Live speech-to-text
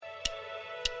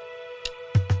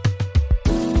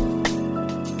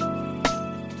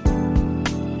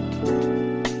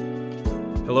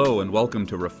Hello and welcome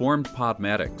to Reformed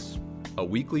Podmatics, a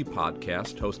weekly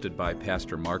podcast hosted by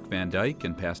Pastor Mark Van Dyke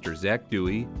and Pastor Zach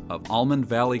Dewey of Almond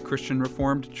Valley Christian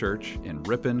Reformed Church in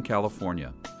Ripon,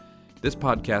 California. This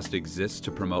podcast exists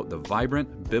to promote the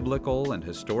vibrant, biblical, and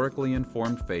historically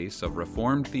informed face of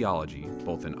Reformed theology,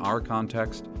 both in our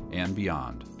context and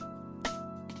beyond.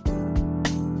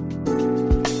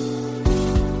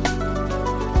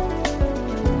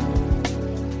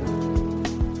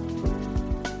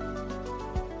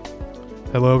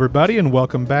 Hello, everybody, and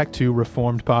welcome back to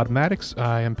Reformed Podmatics.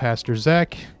 I am Pastor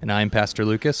Zach. And I'm Pastor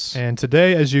Lucas. And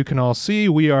today, as you can all see,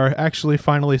 we are actually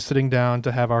finally sitting down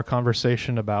to have our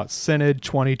conversation about Synod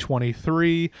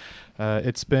 2023.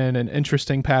 It's been an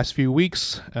interesting past few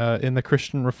weeks in the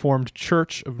Christian Reformed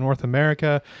Church of North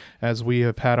America as we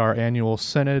have had our annual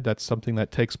Synod. That's something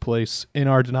that takes place in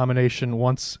our denomination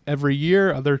once every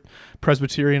year. Other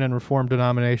Presbyterian and Reformed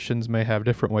denominations may have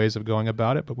different ways of going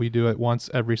about it, but we do it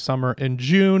once every summer in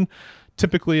June.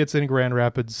 Typically, it's in Grand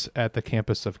Rapids at the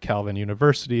campus of Calvin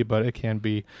University, but it can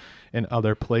be in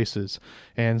other places.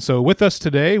 And so with us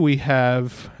today, we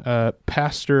have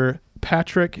Pastor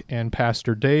Patrick and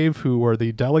Pastor Dave, who are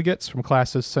the delegates from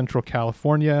Classis Central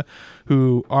California,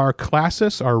 who our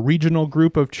Classis, our regional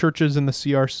group of churches in the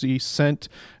CRC, sent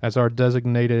as our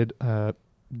designated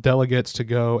delegates to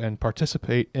go and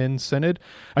participate in Synod.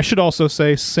 I should also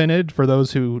say Synod, for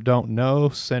those who don't know,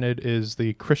 Synod is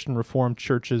the Christian Reformed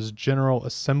Church's General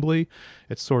Assembly.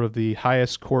 It's sort of the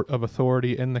highest court of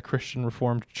authority in the Christian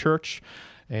Reformed Church.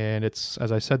 And it's,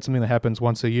 as I said, something that happens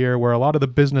once a year where a lot of the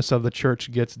business of the church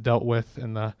gets dealt with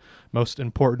in the most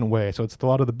important way. So it's a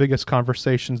lot of the biggest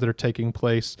conversations that are taking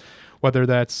place, whether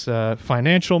that's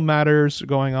financial matters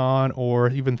going on or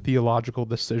even theological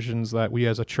decisions that we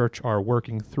as a church are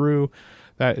working through.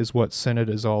 That is what Synod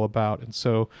is all about. And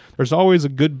so there's always a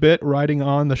good bit riding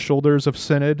on the shoulders of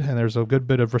Synod, and there's a good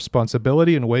bit of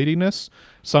responsibility and weightiness.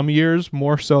 Some years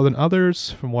more so than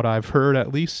others, from what I've heard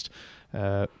at least.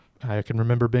 I can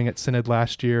remember being at Synod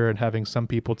last year and having some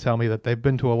people tell me that they've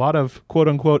been to a lot of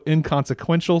quote-unquote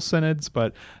inconsequential synods,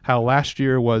 but how last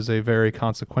year was a very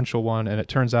consequential one, and it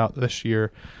turns out this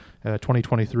year,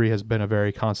 2023, has been a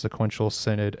very consequential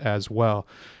synod as well.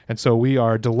 And so we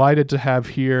are delighted to have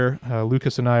here,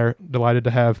 Lucas and I are delighted to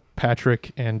have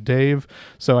Patrick and Dave.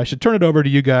 So I should turn it over to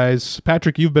you guys.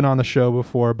 Patrick, you've been on the show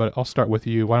before, but I'll start with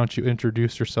you. Why don't you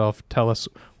introduce yourself, tell us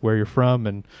where you're from,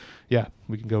 and yeah,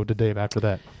 we can go to Dave after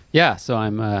that. Yeah, so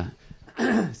I'm,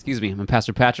 I'm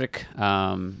Pastor Patrick.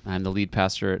 I'm the lead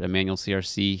pastor at Emmanuel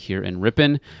CRC here in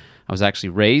Ripon. I was actually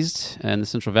raised in the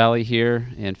Central Valley here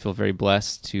and feel very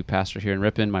blessed to pastor here in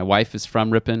Ripon. My wife is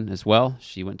from Ripon as well.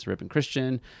 She went to Ripon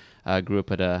Christian, grew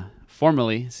up at a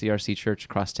formerly CRC church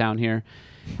across town here,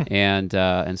 and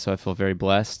so I feel very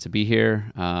blessed to be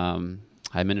here.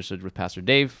 I ministered with Pastor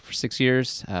Dave for 6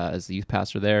 years as the youth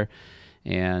pastor there.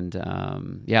 And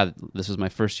this was my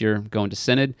first year going to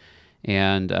Synod,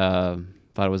 and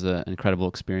thought it was an incredible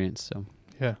experience. So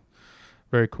yeah,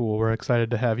 very cool. We're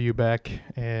excited to have you back,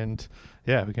 and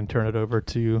yeah, we can turn it over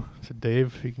to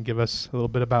Dave. You can give us a little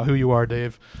bit about who you are,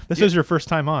 Dave. This is your first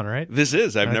time on, right? This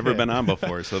is. I've never been on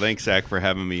before, so thanks, Zach, for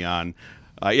having me on.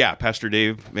 Pastor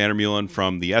Dave Vandermeulen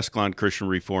from the Escalon Christian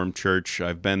Reformed Church.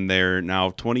 I've been there now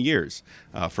 20 years.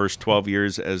 First 12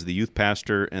 years as the youth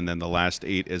pastor, and then the last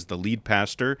 8 as the lead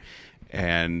pastor.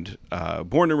 And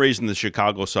born and raised in the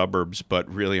Chicago suburbs, but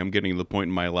really I'm getting to the point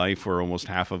in my life where almost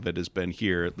half of it has been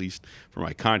here, at least for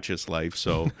my conscious life.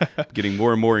 So getting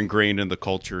more and more ingrained in the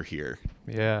culture here.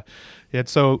 Yeah.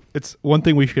 So it's one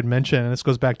thing we should mention, and this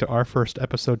goes back to our first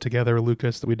episode together,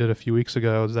 Lucas, that we did a few weeks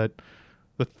ago, is that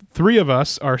the three of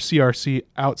us are CRC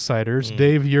outsiders.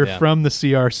 Dave, you're from the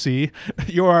CRC.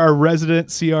 You're our resident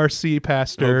CRC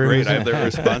pastor. Oh, great. I have the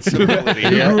responsibility. who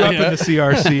grew up in the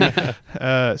CRC.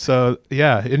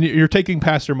 And you're taking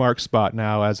Pastor Mark's spot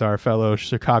now as our fellow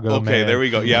Chicago man. Okay, there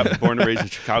we go. Yeah, born and raised in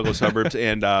Chicago suburbs.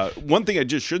 And one thing I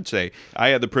just should say, I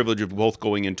had the privilege of both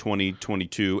going in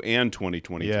 2022 and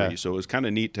 2023. Yeah. So it was kind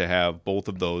of neat to have both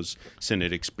of those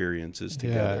Synod experiences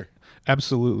together. Yeah.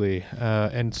 Absolutely.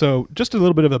 And so just a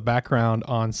little bit of a background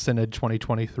on Synod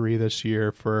 2023 this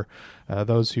year for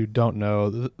those who don't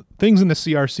know. Things in the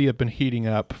CRC have been heating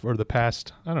up for the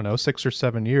past, 6 or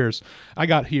 7 years. I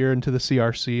got here into the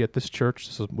CRC at this church,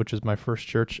 which is my first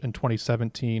church, in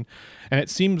 2017. And it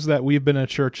seems that we've been a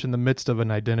church in the midst of an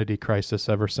identity crisis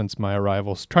ever since my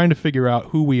arrival, trying to figure out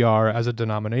who we are as a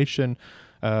denomination,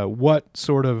 what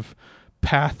sort of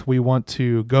path we want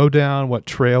to go down, what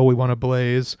trail we want to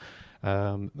blaze.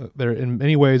 There, in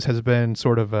many ways, has been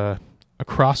sort of a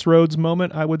crossroads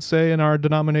moment, I would say, in our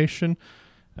denomination.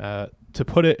 To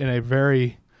put it in a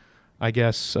very,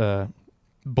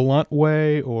 blunt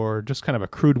way or just kind of a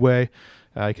crude way,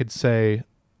 I could say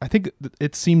I think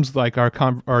it seems like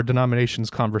our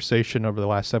denomination's conversation over the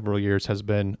last several years has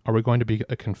been: are we going to be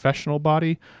a confessional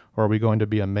body, or are we going to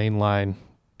be a mainline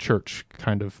church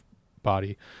kind of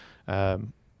body?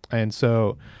 And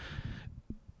so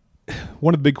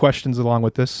one of the big questions along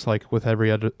with this, like with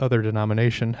every other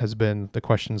denomination, has been the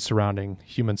questions surrounding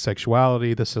human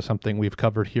sexuality. This is something we've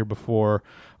covered here before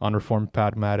on Reformed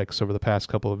Pragmatics over the past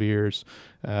couple of years.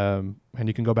 And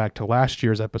you can go back to last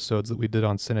year's episodes that we did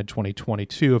on Synod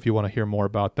 2022 if you want to hear more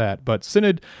about that. But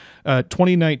Synod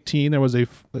 2019, there was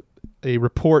a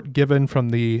report given from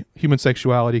the Human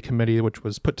Sexuality Committee, which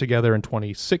was put together in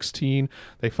 2016.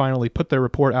 They finally put their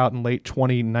report out in late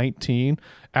 2019,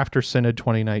 after Synod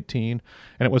 2019,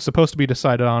 and it was supposed to be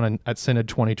decided on at Synod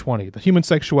 2020. The Human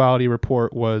Sexuality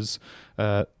report was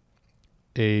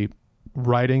a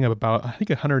writing of about, I think,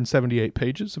 178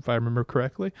 pages, if I remember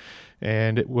correctly,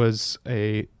 and it was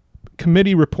a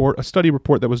committee report, a study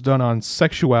report that was done on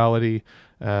sexuality,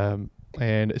 and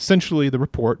essentially the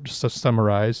report, just to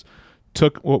summarize,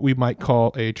 took what we might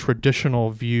call a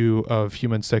traditional view of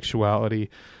human sexuality,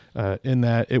 in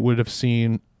that it would have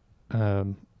seen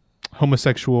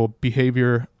homosexual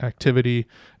behavior, activity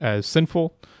as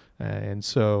sinful. And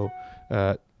so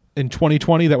in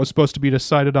 2020, that was supposed to be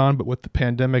decided on, but with the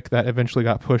pandemic, that eventually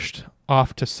got pushed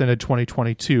off to Synod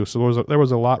 2022. So there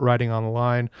was a lot riding on the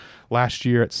line last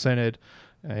year at Synod.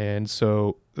 And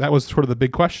so that was sort of the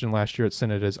big question last year at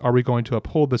Synod is, are we going to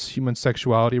uphold this human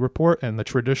sexuality report and the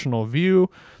traditional view,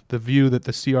 the view that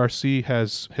the CRC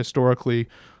has historically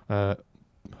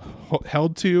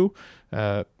held to,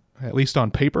 at least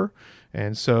on paper?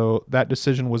 And so that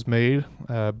decision was made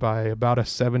by about a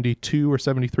 72 or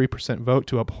 73% vote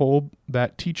to uphold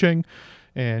that teaching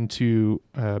and to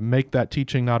make that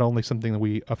teaching not only something that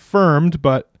we affirmed,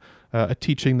 but a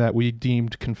teaching that we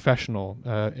deemed confessional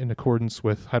in accordance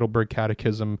with Heidelberg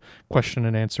Catechism Question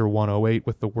and Answer 108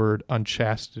 with the word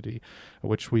unchastity,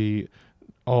 which we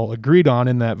all agreed on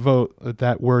in that vote,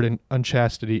 that word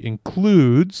unchastity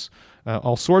includes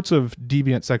all sorts of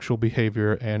deviant sexual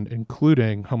behavior and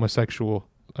including homosexual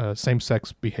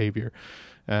same-sex behavior.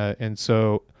 And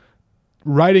so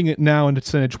writing it now into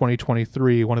Synod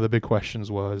 2023, one of the big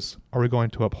questions was, are we going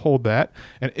to uphold that?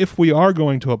 And if we are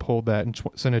going to uphold that in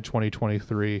Synod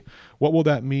 2023, what will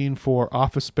that mean for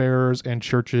office bearers and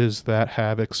churches that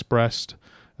have expressed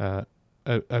a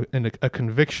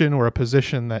conviction or a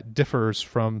position that differs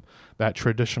from that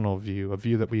traditional view, a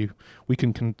view that we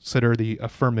can consider the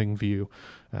affirming view?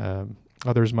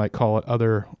 Others might call it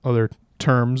other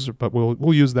terms, but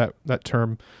we'll use that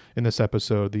term in this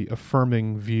episode, the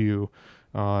affirming view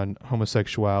on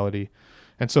homosexuality.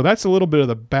 And so that's a little bit of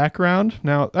the background.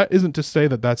 Now, that isn't to say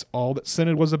that that's all that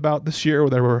Synod was about this year.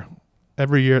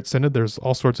 Every year at Synod, there's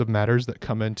all sorts of matters that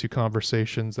come into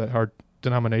conversations that our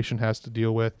denomination has to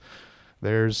deal with.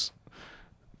 There's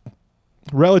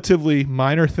relatively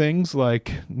minor things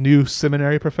like new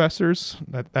seminary professors.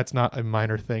 That's not a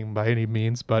minor thing by any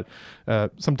means, but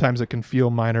sometimes it can feel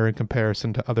minor in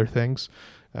comparison to other things.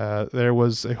 There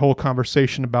was a whole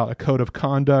conversation about a code of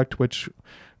conduct, which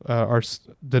our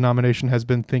denomination has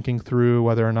been thinking through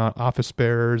whether or not office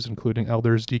bearers, including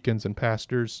elders, deacons, and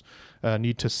pastors,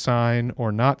 need to sign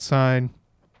or not sign.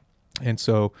 And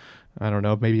so I don't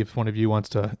know, maybe if one of you wants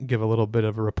to give a little bit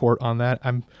of a report on that.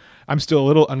 I'm still a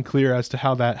little unclear as to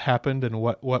how that happened and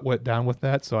what went down with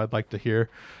that, so I'd like to hear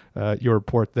your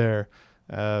report there.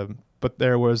 But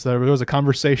there was a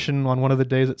conversation on one of the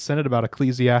days at Synod about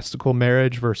ecclesiastical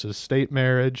marriage versus state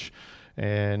marriage,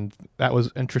 and that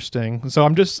was interesting. So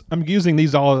I'm using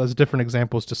these all as different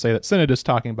examples to say that Synod is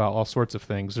talking about all sorts of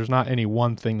things. There's not any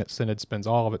one thing that Synod spends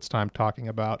all of its time talking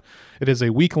about. It is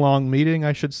a week-long meeting,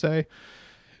 I should say.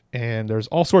 And there's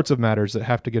all sorts of matters that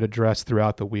have to get addressed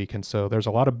throughout the week. And so there's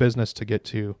a lot of business to get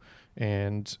to.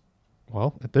 And,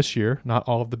 well, this year, not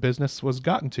all of the business was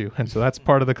gotten to. And so that's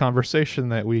part of the conversation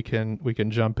that we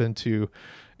can jump into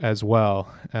as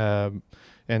well.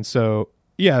 And so,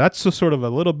 yeah, that's just sort of a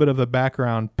little bit of the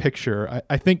background picture.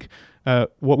 I think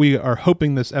what we are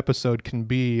hoping this episode can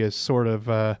be is sort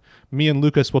of me and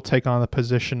Lucas will take on the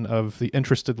position of the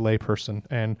interested layperson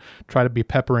and try to be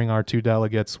peppering our two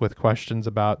delegates with questions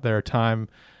about their time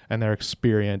and their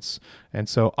experience. And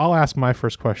so I'll ask my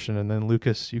first question, and then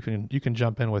Lucas, you can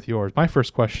jump in with yours. My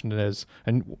first question is,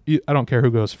 and I don't care who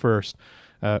goes first,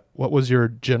 what was your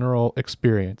general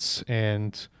experience,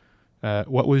 and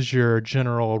what was your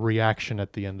general reaction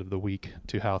at the end of the week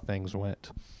to how things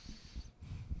went?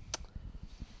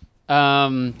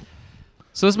 So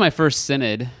this is my first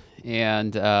Synod,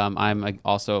 and I'm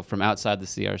also from outside the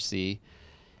CRC.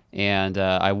 And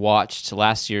I watched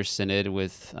last year's synod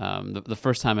with the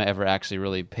first time I ever actually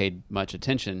really paid much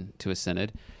attention to a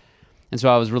synod. And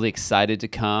so I was really excited to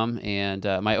come. And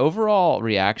my overall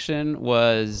reaction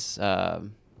was,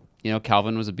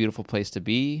 Calvin was a beautiful place to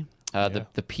be.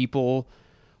 The people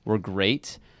were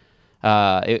great.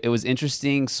 It was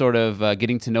interesting sort of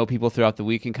getting to know people throughout the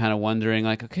week and kind of wondering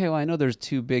like, okay, well, I know there's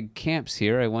 2 big camps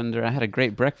here. I had a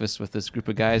great breakfast with this group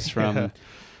of guys from,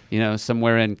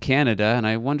 somewhere in Canada, and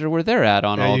I wonder where they're at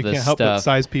on all this stuff. You can't help but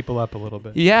size people up a little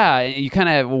bit. Yeah, you kind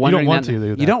of wondering. You don't want to do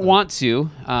that. You don't want to,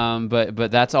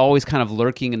 but that's always kind of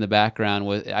lurking in the background.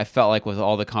 I felt like with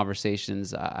all the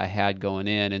conversations I had going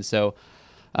in, and so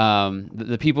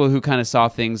the people who kind of saw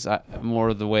things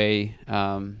more the way,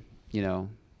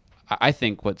 I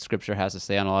think what Scripture has to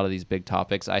say on a lot of these big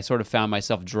topics, I sort of found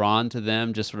myself drawn to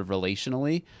them just sort of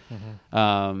relationally.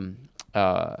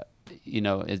 In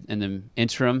the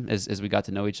interim as we got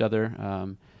to know each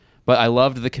other. But I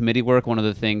loved the committee work. One of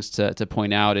the things to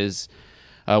point out is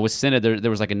with Synod,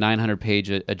 there was like a 900-page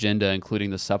agenda,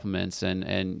 including the supplements,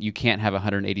 and you can't have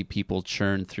 180 people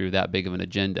churn through that big of an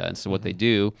agenda. And so what they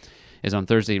do is on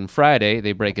Thursday and Friday,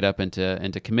 they break it up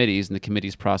into committees, and the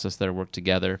committees process their work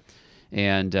together.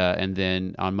 And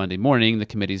then on Monday morning, the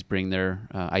committees bring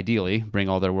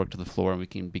all their work to the floor, and we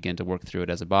can begin to work through it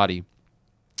as a body.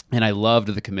 And I loved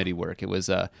the committee work. It was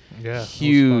a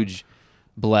huge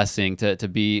blessing to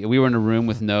be. We were in a room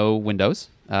with no windows.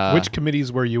 Which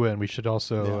committees were you in? We should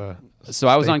also. So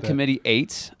I was on Committee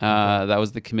 8. That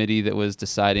was the committee that was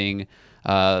deciding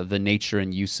the nature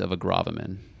and use of a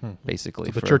gravamen,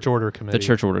 basically. So the Church Order Committee. The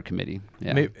Church Order Committee,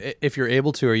 yeah. Maybe, if you're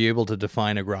able to, are you able to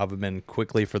define a gravamen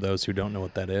quickly for those who don't know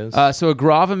what that is? So a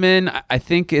gravamen, I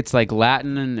think it's like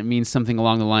Latin, and it means something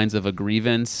along the lines of a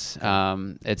grievance.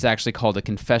 It's actually called a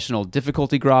confessional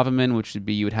difficulty gravamen, which would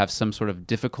be you would have some sort of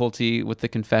difficulty with the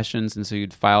confessions, and so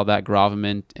you'd file that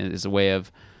gravamen as a way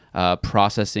of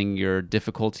processing your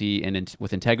difficulty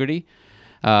with integrity.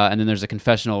 And then there's a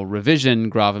confessional revision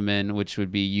gravamen, which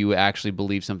would be you actually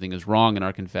believe something is wrong in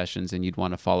our confessions, and you'd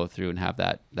want to follow through and have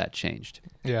that changed.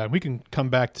 Yeah, we can come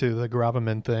back to the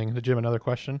gravamen thing. Did you have another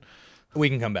question? We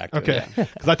can come back to it. Yeah.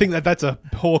 Because I think that's a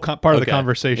whole part of the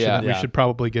conversation that we Yeah. should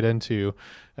probably get into.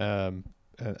 And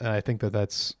I think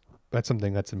that's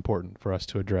something that's important for us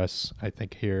to address, I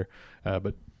think, here.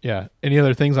 But yeah, any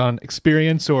other things on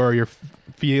experience or your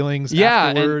feelings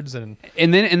afterwards? And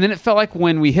then it felt like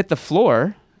when we hit the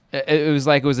floor,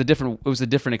 it was a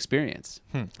different experience.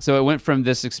 So it went from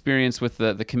this experience with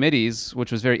the committees,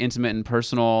 which was very intimate and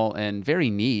personal and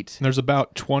very neat. And there's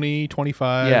about 20,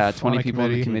 25 20 people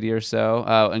in the committee or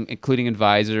so, including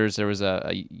advisors. There was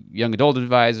a young adult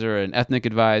advisor, an ethnic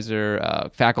advisor, a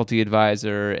faculty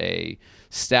advisor, a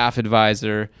staff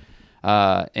advisor,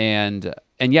 and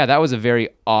yeah, that was a very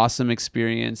awesome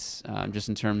experience, just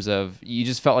in terms of you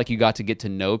just felt like you got to get to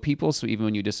know people. So even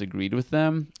when you disagreed with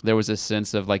them, there was a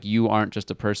sense of like, you aren't just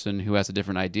a person who has a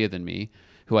different idea than me,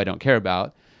 who I don't care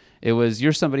about. It was,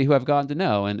 you're somebody who I've gotten to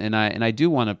know, and I do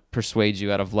want to persuade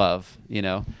you out of love,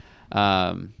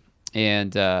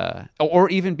 or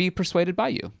even be persuaded by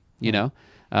you,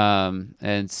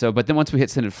 and so, but then once we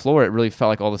hit Synod floor, it really felt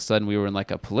like all of a sudden we were in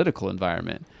like a political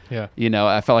environment. Yeah.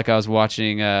 I felt like I was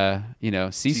watching,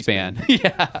 C-SPAN.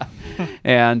 Yeah.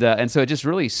 And so it just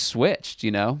really switched,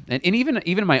 and even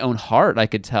in my own heart, I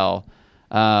could tell,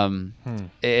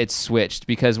 it switched,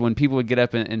 because when people would get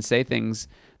up and say things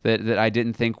that I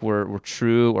didn't think were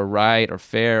true or right or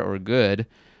fair or good,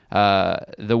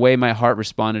 the way my heart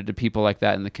responded to people like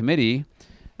that in the committee,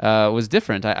 was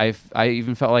different. I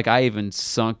even felt like I even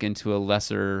sunk into a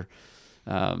lesser,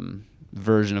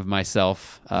 version of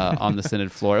myself on the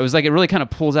Synod floor. It was like it really kind of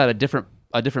pulls out a different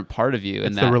part of you.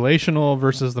 It's the relational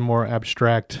versus the more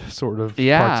abstract sort of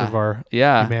parts of our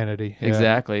humanity. Yeah.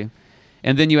 Exactly.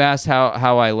 And then you asked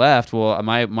how I left. Well,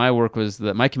 my work was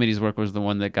my committee's work was the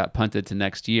one that got punted to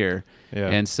next year. Yeah.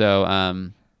 And so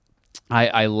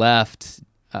I left.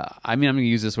 I'm going to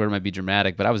use this word, it might be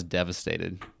dramatic, but I was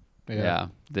devastated. Yeah.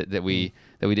 That we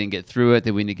didn't get through it.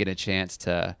 That we didn't get a chance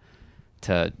to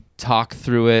talk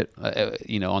through it,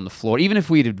 on the floor. Even if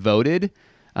we had voted,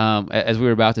 as we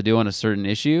were about to do on a certain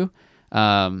issue,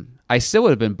 I still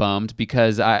would have been bummed,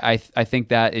 because I think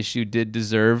that issue did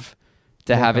deserve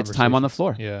to have its time on the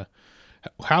floor. Yeah.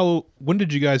 When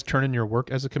did you guys turn in your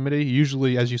work as a committee?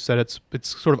 Usually, as you said, it's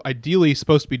sort of ideally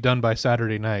supposed to be done by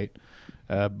Saturday night.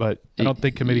 But I don't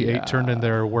think Committee 8 turned in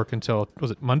their work until,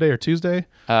 was it Monday or Tuesday?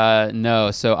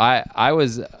 No. So I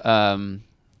was,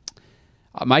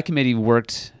 my committee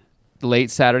worked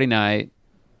late Saturday night,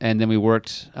 and then we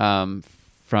worked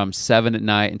from 7 at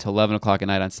night until 11 o'clock at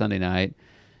night on Sunday night.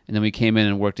 And then we came in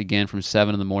and worked again from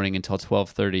 7 in the morning until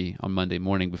 12:30 on Monday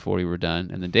morning before we were done.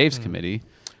 And then Dave's committee.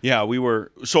 Yeah, we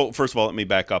were. So first of all, let me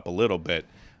back up a little bit.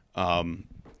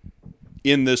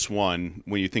 In this one,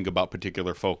 when you think about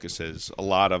particular focuses, a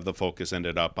lot of the focus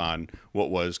ended up on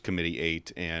what was Committee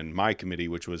 8 and my committee,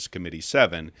 which was Committee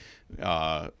 7.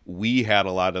 We had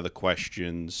a lot of the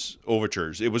questions,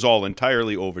 overtures. It was all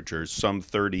entirely overtures, some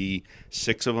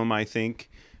 36 of them, I think,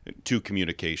 2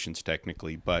 communications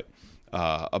technically, but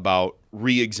about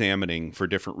re-examining for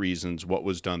different reasons what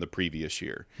was done the previous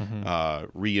year,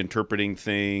 reinterpreting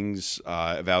things,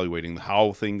 evaluating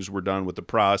how things were done with the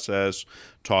process,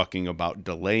 talking about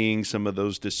delaying some of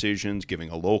those decisions, giving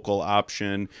a local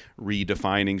option,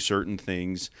 redefining certain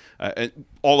things,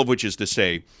 all of which is to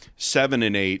say 7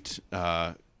 and 8,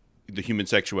 the Human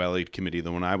Sexuality Committee,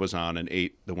 the one I was on, and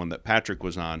 8, the one that Patrick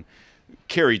was on,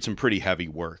 carried some pretty heavy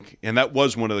work. And that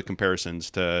was one of the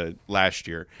comparisons to last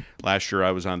year. Last year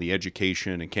I was on the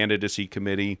Education and Candidacy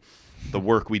Committee. The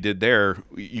work we did there,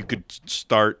 you could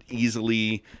start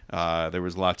easily. There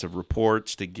was lots of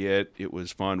reports to get. It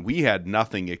was fun. We had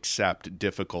nothing except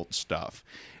difficult stuff.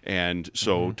 And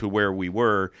so to where we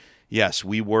were, yes,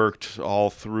 we worked all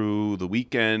through the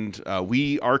weekend.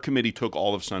 Our committee took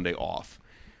all of Sunday off,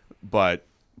 but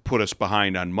put us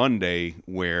behind on Monday,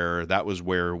 where that was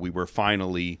where we were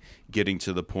finally getting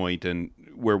to the point and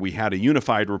where we had a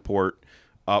unified report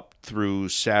up through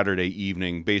Saturday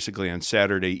evening. Basically on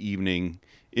Saturday evening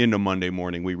into Monday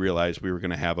morning, we realized we were going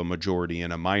to have a majority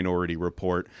and a minority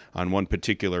report on one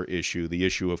particular issue, the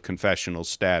issue of confessional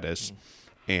status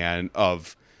and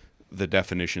of the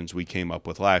definitions we came up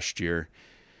with last year.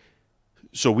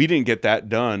 So we didn't get that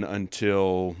done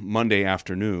until Monday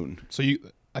afternoon. So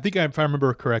I think if I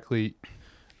remember correctly,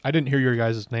 I didn't hear your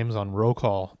guys' names on roll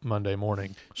call Monday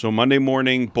morning. So Monday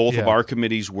morning, both of our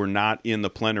committees were not in the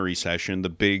plenary session, the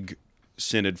big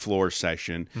Synod floor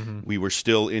session. We were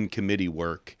still in committee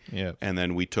work. And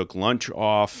then we took lunch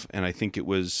off, and I think it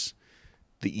was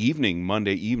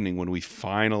Monday evening, when we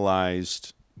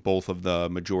finalized both of the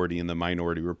majority and the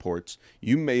minority reports.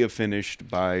 You may have finished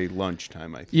by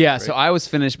lunchtime, I think. Yeah, right? So I was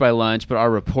finished by lunch, but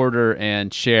our reporter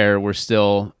and chair were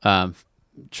still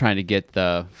trying to get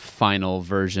the final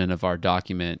version of our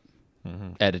document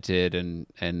edited and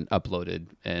uploaded.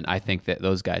 And I think that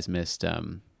those guys missed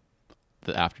the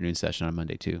afternoon session on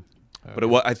Monday too.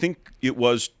 But I think it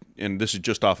was, and this is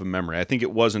just off of memory, I think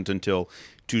it wasn't until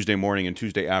Tuesday morning and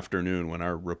Tuesday afternoon when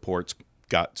our reports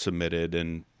got submitted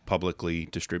and publicly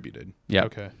distributed. Yeah.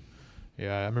 Okay.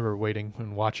 Yeah, I remember waiting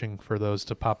and watching for those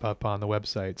to pop up on the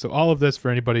website. So all of this, for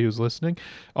anybody who's listening,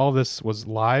 all of this was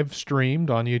live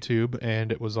streamed on YouTube,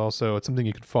 and it's something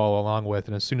you can follow along with.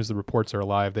 And as soon as the reports are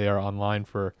live, they are online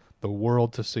for the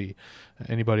world to see.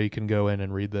 Anybody can go in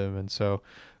and read them. And so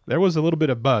there was a little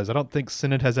bit of buzz. I don't think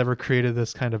Synod has ever created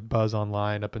this kind of buzz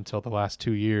online up until the last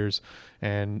 2 years.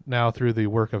 And now through the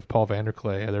work of Paul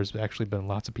Vanderklay, there's actually been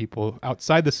lots of people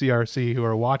outside the CRC who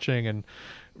are watching and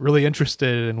really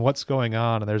interested in what's going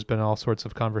on. And there's been all sorts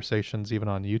of conversations even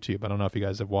on YouTube. I don't know if you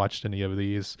guys have watched any of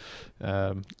these.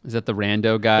 Is that the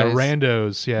Rando guys? The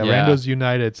Randos, yeah. Randos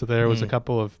United. So there was a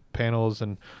couple of panels,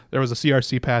 and there was a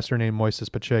CRC pastor named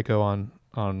Moises Pacheco on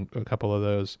a couple of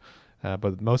those.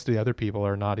 But most of the other people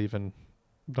are not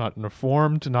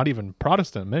Reformed, not even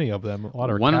Protestant. Many of them. A lot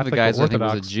of one Catholic of the guys, I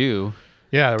Orthodox. think, was a Jew.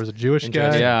 Yeah, there was a Jewish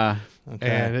guy. Yeah. Okay.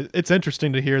 And it's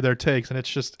interesting to hear their takes, and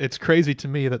it's crazy to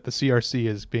me that the CRC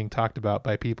is being talked about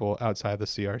by people outside the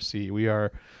CRC. We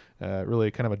are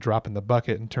really kind of a drop in the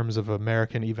bucket in terms of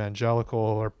American evangelical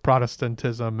or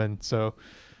Protestantism, and so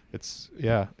it's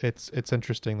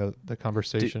interesting that the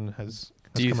conversation has.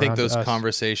 Do you come think around to those us.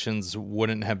 conversations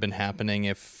wouldn't have been happening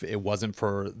if it wasn't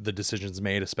for the decisions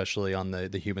made, especially on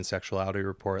the human sexuality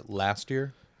report last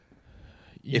year?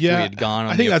 If we had gone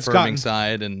on the affirming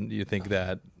side, and you think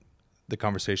that the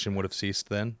conversation would have ceased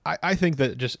then? I think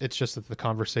that it's just that the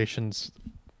conversations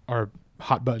are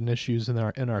hot button issues in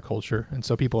our culture, and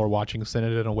so people are watching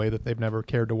Synod in a way that they've never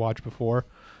cared to watch before.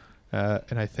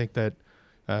 And I think that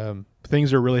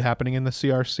things are really happening in the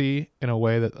CRC in a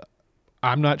way that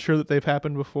I'm not sure that they've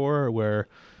happened before, where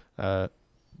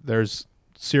there's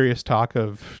serious talk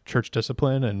of church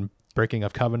discipline and breaking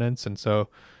of covenants. And so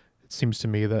it seems to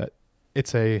me that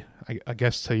it's I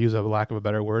guess to use a lack of a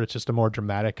better word, it's just a more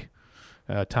dramatic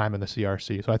time in the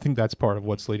CRC. So I think that's part of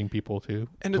what's leading people to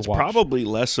it's watch. probably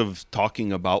less of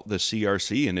talking about the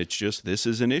CRC, and it's just this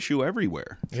is an issue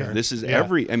everywhere. Sure. This is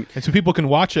and so people can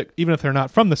watch it even if they're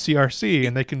not from the CRC,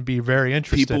 and they can be very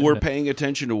interested. People were paying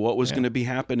attention to what was going to be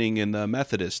happening in the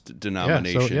Methodist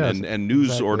denomination, and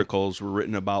news articles were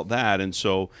written about that, and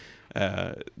so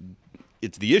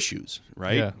it's the issues,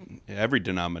 right?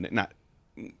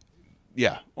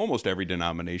 Yeah. Almost every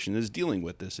denomination is dealing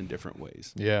with this in different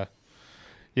ways. Yeah.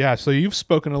 Yeah, so you've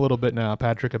spoken a little bit now,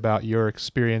 Patrick, about your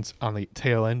experience on the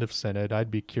tail end of Synod.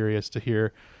 I'd be curious to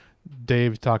hear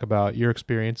Dave talk about your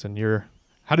experience and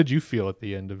how did you feel at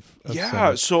the end of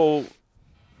Synod? So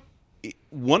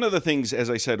one of the things, as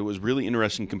I said, it was really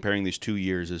interesting comparing these 2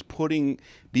 years is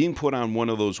being put on one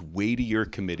of those weightier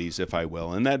committees, if I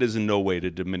will, and that is in no way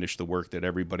to diminish the work that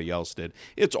everybody else did.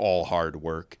 It's all hard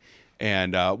work.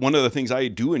 And one of the things I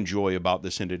do enjoy about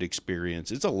the Synod experience,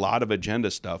 it's a lot of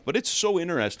agenda stuff, but it's so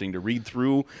interesting to read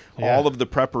through all of the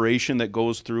preparation that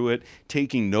goes through it,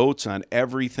 taking notes on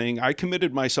everything. I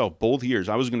committed myself both years.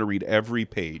 I was going to read every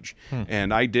page,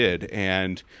 and I did.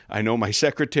 And I know my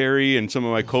secretary and some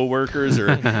of my coworkers,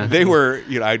 they were,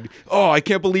 I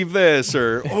can't believe this,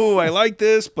 or, I like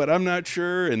this, but I'm not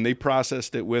sure. And they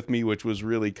processed it with me, which was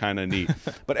really kind of neat.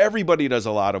 But everybody does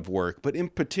a lot of work. But in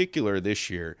particular this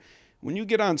year, when you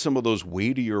get on some of those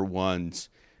weightier ones,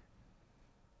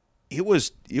 it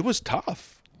was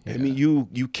tough. Yeah. I mean,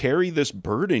 you carry this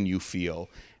burden, you feel.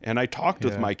 And I talked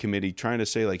with my committee trying to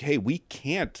say, like, hey, we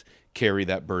can't carry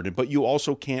that burden, but you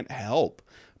also can't help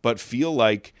but feel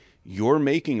like you're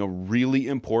making a really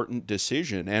important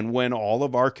decision. And when all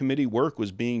of our committee work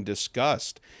was being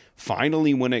discussed,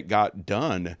 finally when it got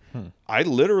done, I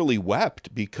literally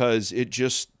wept because it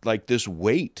just, like, this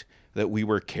weight that we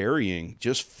were carrying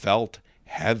just felt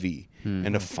heavy.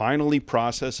 And to finally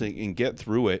process it and get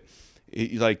through it,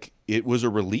 it was a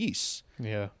release.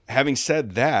 Yeah. Having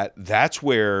said that, that's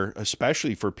where,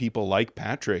 especially for people like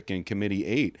Patrick and Committee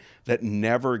 8 that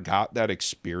never got that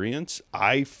experience,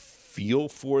 I feel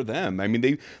for them. I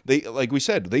mean, they like we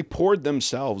said, they poured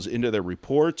themselves into their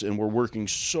reports and were working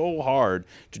so hard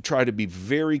to try to be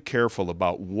very careful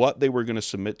about what they were going to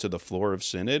submit to the floor of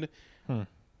Synod.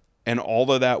 And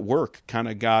all of that work kind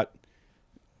of got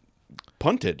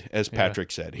punted, as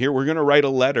Patrick said. Here, we're going to write a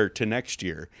letter to next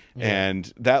year,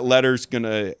 and that letter's going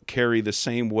to carry the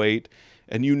same weight.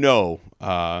 And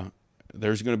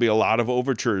there's going to be a lot of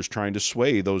overtures trying to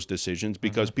sway those decisions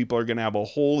because people are going to have a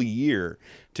whole year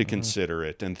to consider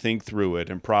it and think through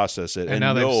it and process it. And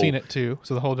now they've seen it too,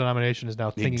 so the whole denomination is now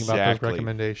thinking about those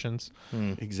recommendations.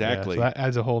 Exactly. So that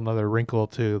adds a whole nother wrinkle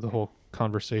to the whole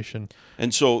conversation.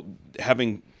 And so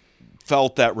having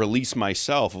felt that release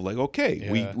myself of like,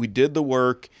 okay, we did the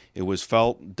work, it was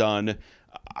felt done.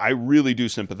 I really do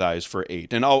sympathize for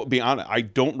 8. And I'll be honest, I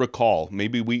don't recall.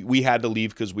 Maybe we had to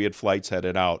leave because we had flights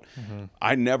headed out.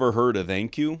 I never heard a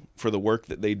thank you for the work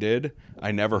that they did.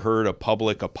 I never heard a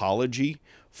public apology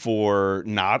for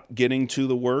not getting to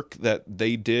the work that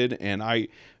they did. And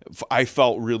I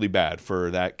felt really bad for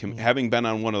that. Having been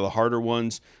on one of the harder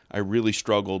ones, I really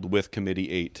struggled with Committee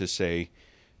 8 to say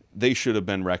they should have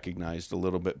been recognized a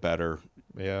little bit better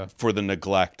for the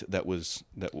neglect that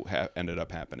ended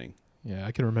up happening. Yeah,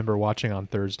 I can remember watching on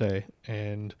Thursday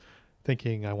and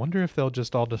thinking, I wonder if they'll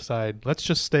just all decide, let's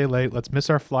just stay late, let's miss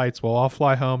our flights, we'll all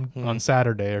fly home on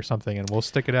Saturday or something, and we'll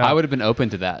stick it out. I would have been open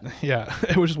to that. Yeah,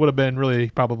 it would have been really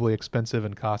probably expensive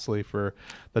and costly for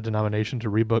the denomination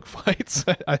to rebook flights.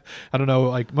 I don't know,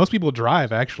 like most people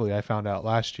drive, actually, I found out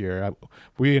last year.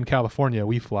 We in California,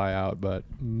 we fly out, but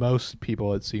most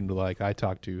people, it seemed like I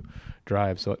talked to,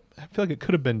 drive. So I feel like it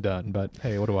could have been done, but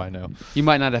hey, what do I know? You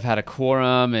might not have had a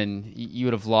quorum, and you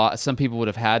would have lost. Some people would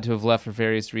have had to have left for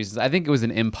various reasons. I think it was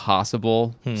an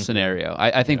impossible scenario.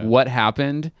 I think what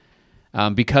happened,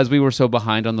 because we were so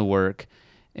behind on the work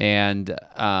and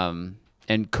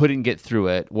couldn't get through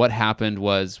it, what happened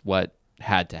was what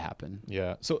had to happen.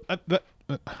 Yeah. So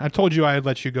I told you I'd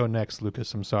let you go next,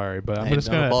 Lucas. I'm sorry, but I'm just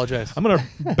going to apologize. I'm going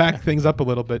to back things up a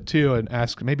little bit too and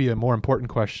ask maybe a more important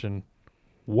question.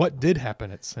 What did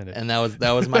happen at Synod? And that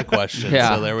was my question.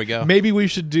 So there we go. Maybe we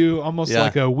should do almost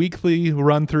like a weekly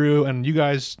run through, and you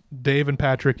guys, Dave and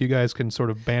Patrick, you guys can sort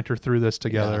of banter through this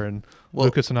together, and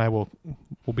Lucas and I will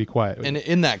be quiet. And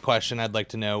in that question, I'd like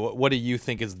to know, what do you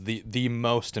think is the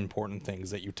most important things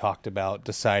that you talked about,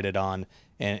 decided on,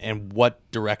 and what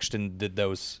direction did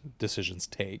those decisions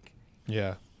take?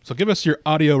 Yeah. So give us your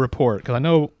audio report, because I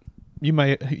know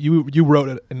you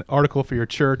wrote an article for your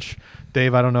church.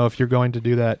 Dave, I don't know if you're going to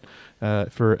do that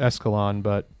for Escalon,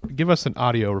 but give us an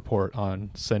audio report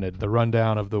on Synod, the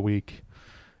rundown of the week,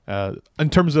 in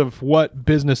terms of what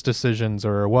business decisions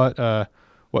or what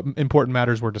important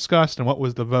matters were discussed and what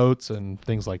was the votes and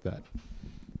things like that.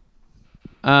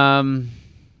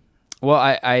 Well,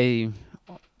 I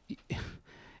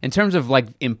in terms of like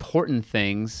important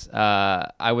things,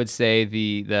 I would say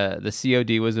the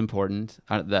COD was important.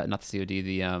 Not the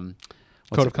COD.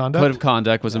 Code of conduct? Code of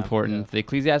conduct was important. Yeah. The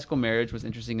ecclesiastical marriage was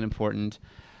interesting and important.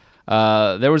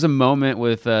 There was a moment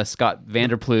with Scott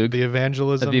Vanderplug, the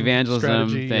evangelism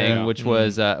strategy, thing, which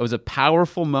was it was a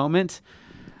powerful moment.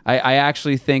 I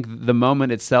actually think the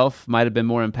moment itself might have been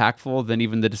more impactful than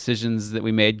even the decisions that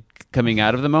we made coming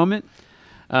out of the moment.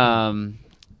 And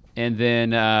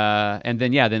then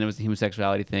it was the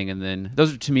homosexuality thing, and then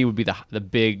those to me would be the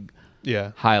big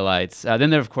highlights. Then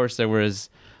there, of course, there was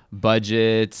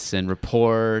budgets and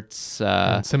reports,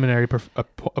 and seminary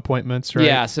appointments, right?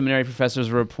 Yeah, seminary professors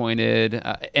were appointed,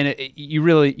 and you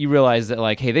realize that,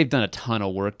 like, hey, they've done a ton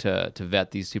of work to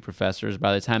vet these two professors.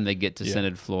 By the time they get to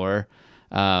synod floor,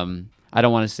 I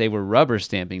don't want to say we're rubber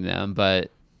stamping them,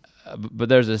 but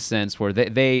there's a sense where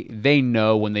they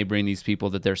know when they bring these people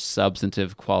that they're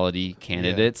substantive quality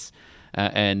candidates,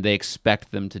 and they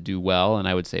expect them to do well, and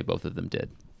I would say both of them did.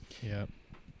 Yeah.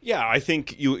 Yeah, I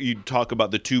think you talk about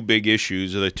the two big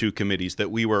issues of the two committees that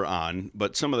we were on,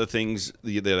 but some of the things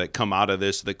that come out of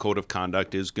this, the code of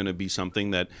conduct is going to be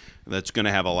something that's going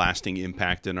to have a lasting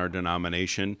impact in our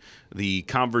denomination. The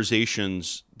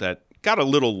conversations that got a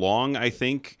little long, I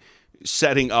think,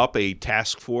 setting up a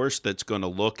task force that's going to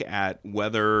look at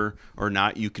whether or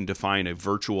not you can define a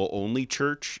virtual-only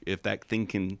church, if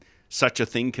such a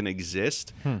thing can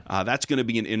exist. That's going to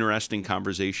be an interesting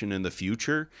conversation in the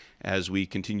future as we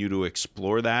continue to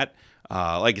explore that.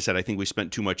 Like I said, I think we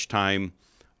spent too much time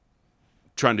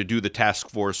trying to do the task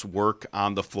force work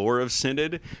on the floor of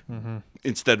Synod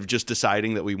instead of just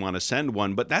deciding that we want to send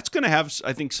one. But that's going to have,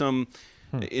 I think, some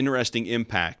interesting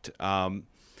impact.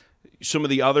 Some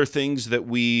of the other things that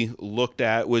we looked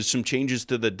at was some changes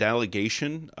to the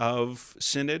delegation of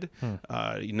Synod.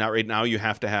 Not right now, you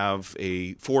have to have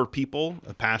 4 people,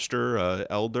 a pastor, an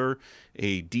elder,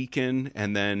 a deacon,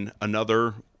 and then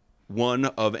another one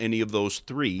of any of those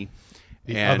 3.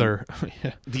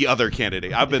 The other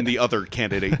candidate. I've been the other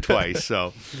candidate twice.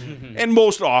 So, and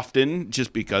most often,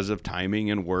 just because of timing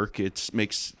and work,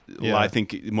 I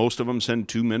think most of them send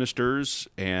 2 ministers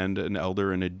and an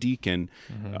elder and a deacon.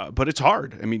 But it's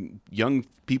hard. I mean, young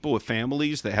people with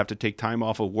families that have to take time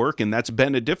off of work, and that's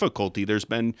been a difficulty. There's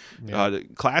been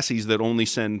classes that only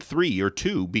send 3 or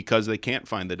 2 because they can't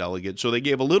find the delegate. So they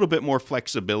gave a little bit more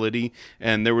flexibility,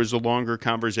 and there was a longer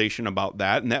conversation about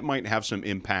that, and that might have some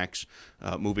impacts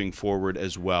moving forward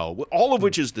as well. All of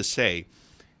which is to say,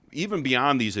 even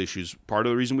beyond these issues, part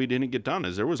of the reason we didn't get done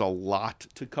is there was a lot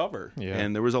to cover.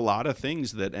 And there was a lot of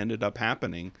things that ended up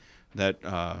happening that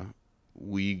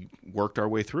we worked our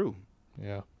way through.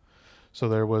 Yeah. So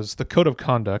there was the code of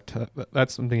conduct.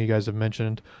 That's something you guys have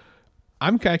mentioned.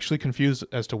 I'm actually confused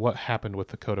as to what happened with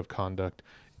the code of conduct.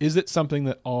 Is it something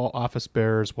that all office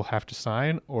bearers will have to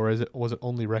sign, or was it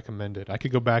only recommended? I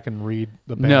could go back and read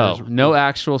the banners. No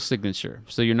actual signature.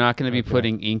 So you're not going to be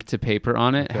putting ink to paper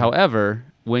on it. Okay. However,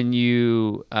 when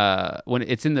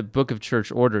it's in the Book of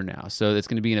Church Order now, so it's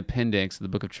going to be an appendix of the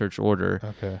Book of Church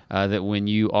Order. That when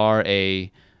you are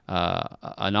an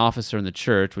officer in the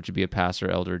church, which would be a pastor,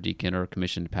 elder, deacon, or a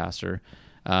commissioned pastor,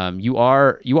 you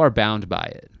are bound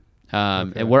by it.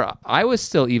 And where I was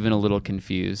still even a little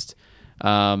confused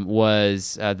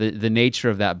was the nature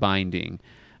of that binding,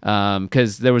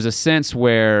 because there was a sense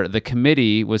where the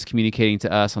committee was communicating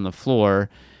to us on the floor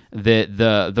that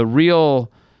the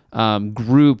real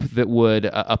group that would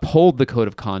uphold the code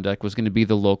of conduct was going to be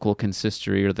the local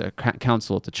consistory or the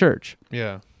council at the church.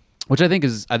 Yeah, which I think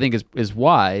is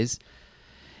wise.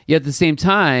 Yet at the same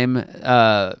time,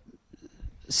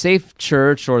 Safe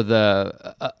Church or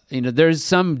there's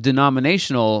some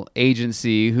denominational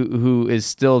agency who is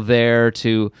still there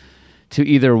to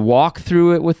either walk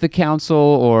through it with the council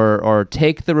or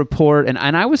take the report, and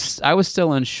I was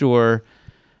still unsure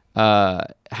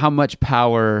how much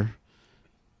power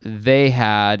they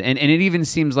had, and it even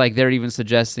seems like they're even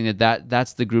suggesting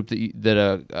that's the group that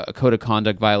a code of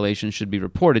conduct violation should be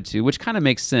reported to, which kind of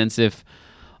makes sense if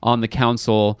on the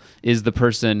council is the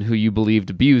person who you believed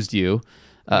abused you.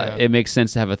 It makes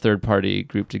sense to have a third-party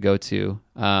group to go to.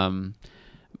 I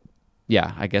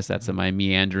guess that's my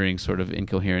meandering, sort of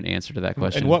incoherent answer to that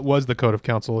question. And what was the Code of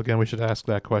Council? Again, we should ask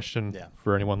that question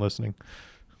for anyone listening.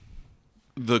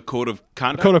 The Code of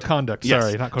Conduct? Code of Conduct, yes.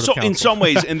 Sorry, not Code of Council. In some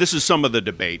ways, and this is some of the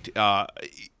debate,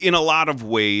 in a lot of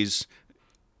ways,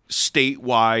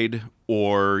 statewide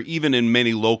or even in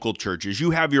many local churches,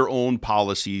 you have your own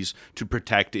policies to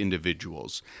protect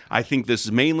individuals. I think this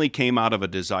mainly came out of a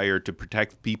desire to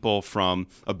protect people from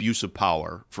abuse of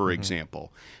power, for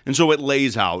example. And so it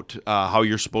lays out how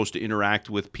you're supposed to interact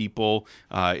with people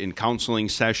in counseling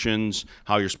sessions,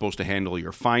 how you're supposed to handle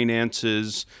your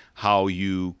finances, how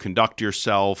you conduct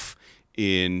yourself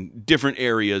in different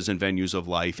areas and venues of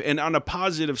life. And on a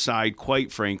positive side,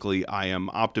 quite frankly, I am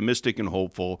optimistic and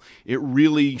hopeful. It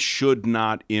really should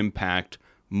not impact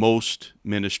most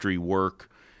ministry work,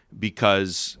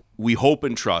 because we hope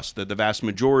and trust that the vast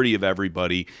majority of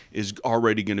everybody is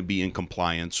already going to be in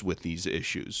compliance with these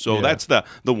issues. So that's the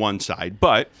one side.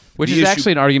 But which is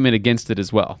actually an argument against it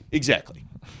as well. Exactly.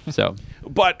 So,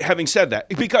 but having said that,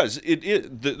 because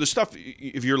the stuff,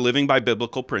 if you're living by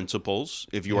biblical principles,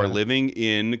 if you are living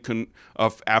in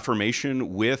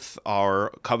affirmation with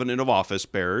our covenant of office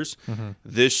bearers,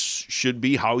 this should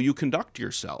be how you conduct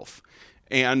yourself.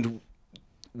 And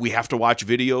we have to watch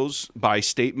videos by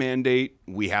state mandate.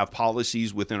 We have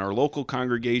policies within our local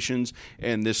congregations,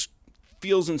 and this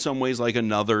feels in some ways like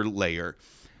another layer.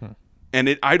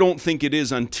 And I don't think it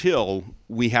is until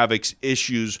we have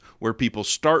issues where people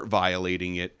start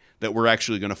violating it that we're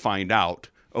actually going to find out,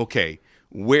 okay,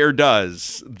 where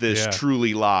does this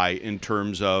truly lie in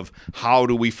terms of how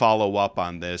do we follow up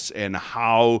on this and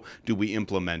how do we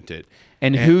implement it?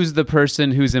 And who's the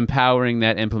person who's empowering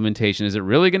that implementation? Is it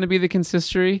really going to be the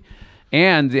consistory?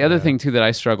 And the other thing, too, that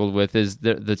I struggled with is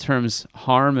the terms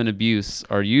harm and abuse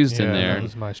are used in there. That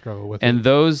was my struggle with and it.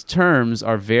 Those terms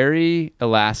are very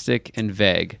elastic and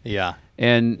vague. Yeah.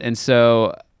 And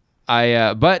so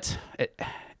but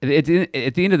at the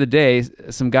end of the day,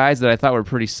 some guys that I thought were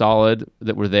pretty solid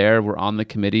that were there were on the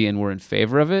committee and were in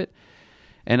favor of it.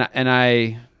 And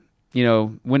I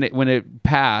when it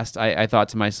passed, I thought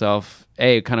to myself,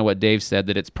 kind of what Dave said,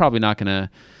 that it's probably not going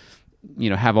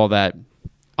to, have all that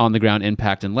on the ground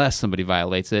impact unless somebody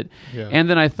violates it. Yeah. And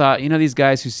then I thought, these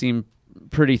guys who seem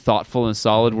pretty thoughtful and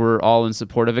solid were all in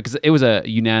support of it, because it was a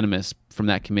unanimous from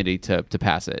that committee to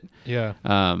pass it. Yeah.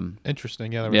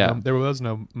 Interesting. Yeah. There was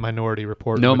no minority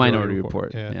report. No minority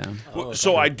report. Yeah.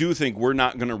 So I do think we're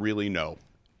not going to really know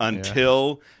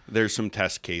until there's some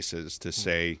test cases to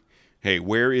say, hey,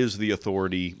 where is the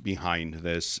authority behind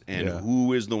this, and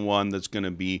who is the one that's going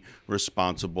to be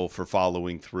responsible for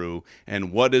following through,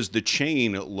 and what does the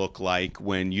chain look like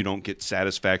when you don't get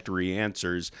satisfactory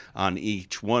answers on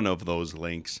each one of those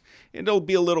links? And it'll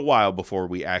be a little while before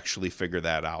we actually figure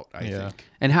that out, I think.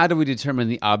 And how do we determine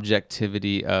the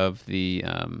objectivity of the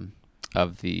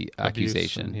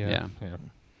accusation? Yeah.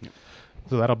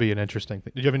 So that'll be an interesting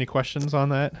thing. Did you have any questions on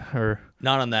that, or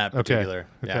not on that particular?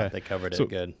 Okay. Yeah, they covered it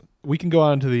good. We can go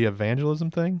on to the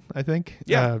evangelism thing, I think.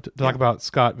 To talk about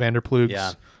Scott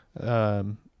Vanderploeg's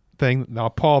thing. Now,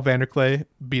 Paul Vanderklay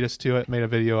beat us to it, made a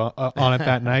video on it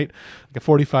that night, like a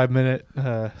 45-minute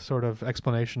sort of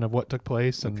explanation of what took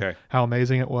place and how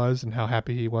amazing it was and how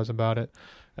happy he was about it.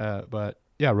 But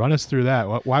run us through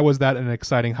that. Why was that an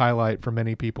exciting highlight for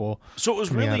many people? So it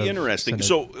was really interesting.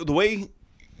 Synod? So the way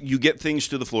you get things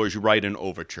to the floor is you write an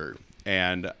overture,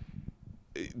 and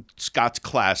Scott's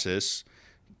classis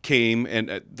came,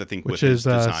 and I think which with is his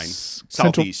design,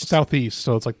 southeast,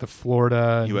 so it's like the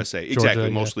Florida, USA, Georgia, exactly,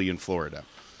 mostly in Florida,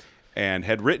 and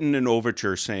had written an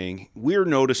overture saying, we're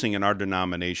noticing in our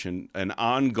denomination an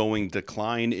ongoing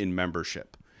decline in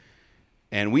membership,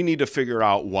 and we need to figure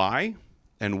out why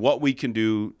and what we can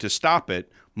do to stop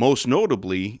it, most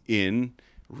notably in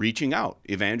reaching out,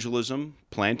 evangelism,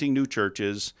 planting new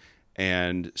churches,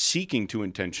 and seeking to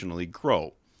intentionally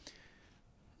grow.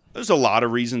 There's a lot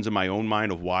of reasons in my own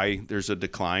mind of why there's a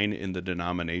decline in the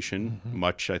denomination,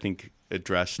 much, I think,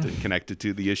 addressed and connected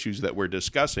to the issues that we're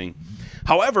discussing.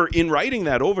 However, in writing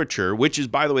that overture, which is,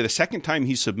 by the way, the second time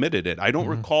he submitted it, I don't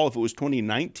recall if it was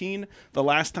 2019, the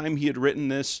last time he had written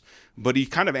this, but he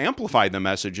kind of amplified the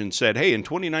message and said, hey, in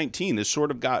 2019, this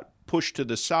sort of got pushed to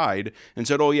the side and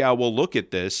said, oh, yeah, we'll look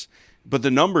at this. But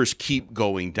the numbers keep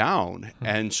going down.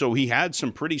 And so he had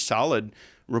some pretty solid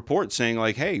report saying,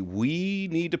 like, hey, we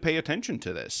need to pay attention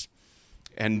to this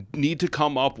and need to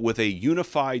come up with a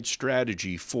unified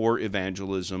strategy for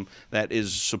evangelism that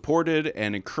is supported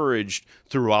and encouraged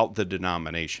throughout the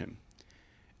denomination.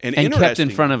 And kept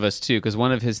in front of us, too, because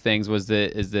one of his things was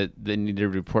that they needed to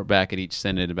report back at each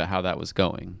synod about how that was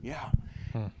going. Yeah.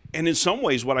 And in some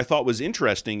ways, what I thought was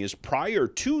interesting is prior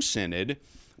to synod,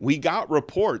 we got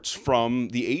reports from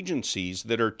the agencies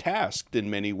that are tasked in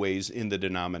many ways in the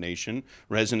denomination,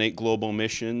 Resonate Global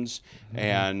Missions,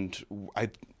 and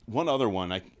one other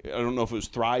one, I don't know if it was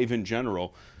Thrive in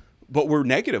general, but we're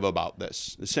negative about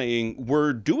this, saying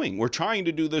we're trying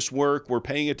to do this work, we're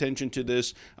paying attention to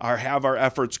this, have our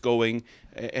efforts going,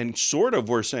 and sort of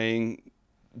we're saying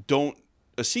don't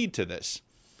accede to this.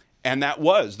 And that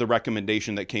was the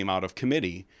recommendation that came out of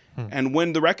committee. And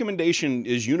when the recommendation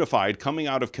is unified coming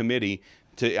out of committee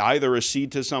to either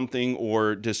accede to something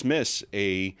or dismiss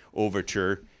a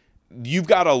overture, you've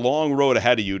got a long road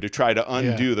ahead of you to try to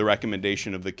undo the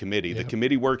recommendation of the committee. Yep. The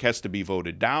committee work has to be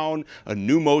voted down, a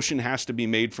new motion has to be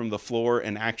made from the floor,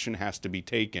 and action has to be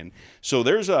taken. So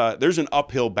there's an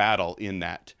uphill battle in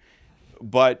that.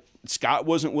 But Scott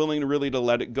wasn't willing to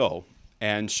let it go.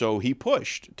 And so he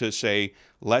pushed to say,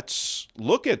 let's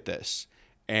look at this.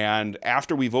 And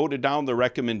after we voted down the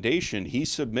recommendation, he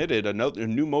submitted a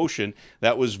new motion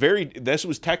that was this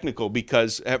was technical,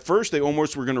 because at first they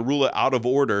almost were going to rule it out of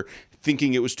order,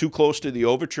 thinking it was too close to the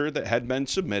overture that had been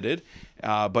submitted.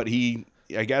 But he,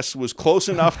 I guess, was close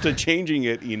enough to changing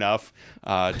it enough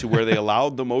to where they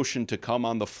allowed the motion to come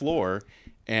on the floor.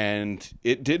 And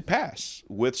it did pass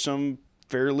with some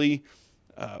fairly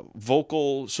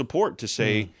vocal support to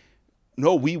say,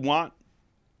 no, we want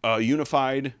a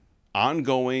unified,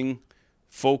 ongoing,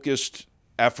 focused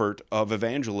effort of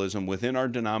evangelism within our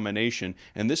denomination,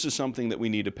 and this is something that we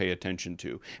need to pay attention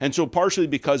to. And so partially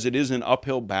because it is an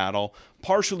uphill battle,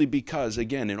 partially because,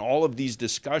 again, in all of these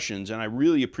discussions, and I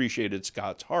really appreciated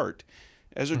Scott's heart,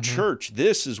 as a church,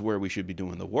 this is where we should be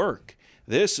doing the work.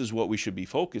 This is what we should be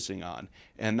focusing on.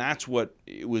 And that's what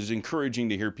it was encouraging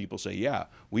to hear people say, yeah,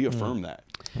 we affirm that.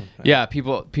 Okay. Yeah,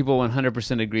 people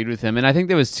 100% agreed with him. And I think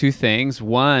there was two things.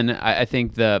 One, I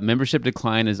think the membership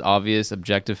decline is obvious,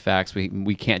 objective facts.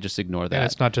 We can't just ignore that. And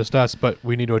it's not just us, but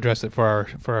we need to address it for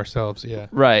ourselves. Yeah.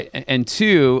 Right. And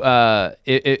two,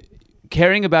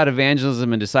 caring about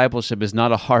evangelism and discipleship is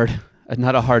not a hard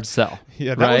sell.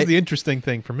 Yeah, that was the interesting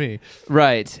thing for me.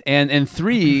 Right. And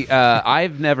three,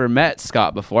 I've never met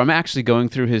Scott before. I'm actually going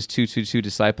through his 222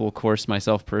 disciple course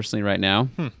myself personally right now.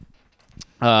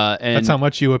 And that's how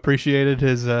much you appreciated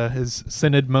his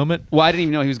Synod moment? Well, I didn't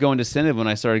even know he was going to Synod when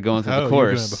I started going through the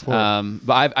course.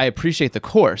 But I appreciate the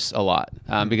course a lot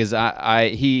because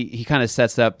he kind of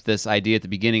sets up this idea at the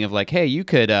beginning of like, hey, you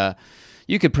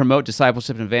could promote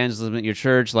discipleship and evangelism at your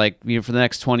church for the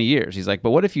next 20 years. He's like,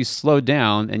 but what if you slowed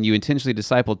down and you intentionally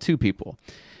discipled 2 people?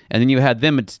 And then you had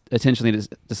them intentionally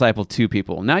disciple 2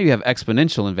 people. Now you have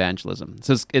exponential evangelism.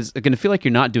 So it's going to feel like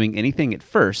you're not doing anything at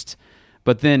first,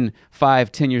 but then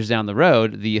 5-10 years down the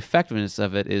road, the effectiveness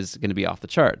of it is going to be off the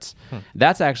charts.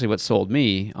 That's actually what sold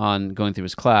me on going through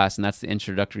his class, and that's the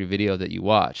introductory video that you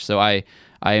watch. So I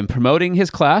am promoting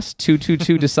his class,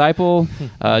 222 Disciple.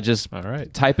 Just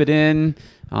type it in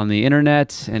on the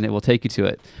internet, and it will take you to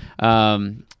it.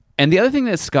 And the other thing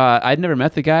that Scott, I'd never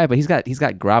met the guy, but he's got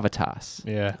gravitas.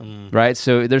 Yeah. Right?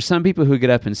 So there's some people who get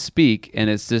up and speak,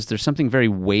 and it's just there's something very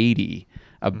weighty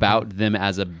about them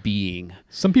as a being.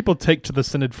 Some people take to the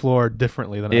Synod floor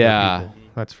differently than other people.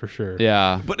 That's for sure.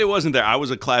 Yeah. But it wasn't there. I was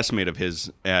a classmate of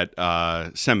his at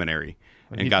seminary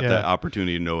and got the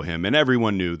opportunity to know him. And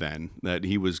everyone knew then that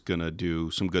he was going to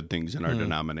do some good things in our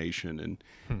denomination.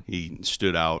 And he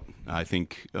stood out. I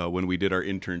think when we did our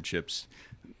internships,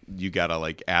 you got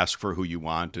to ask for who you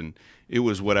want. And it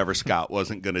was whatever Scott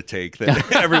wasn't going to take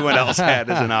that everyone else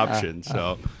had as an option.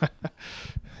 So,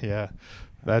 yeah.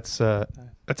 That's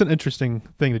an interesting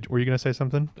thing. Were you going to say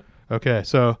something? Okay,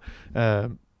 so that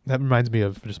reminds me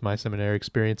of just my seminary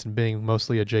experience and being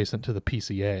mostly adjacent to the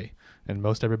PCA. And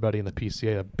most everybody in the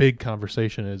PCA, a big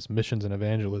conversation is missions and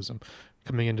evangelism.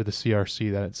 Coming into the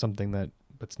CRC, that's something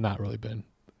that's not really been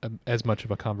as much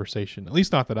of a conversation, at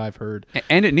least not that I've heard.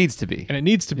 And it needs to be.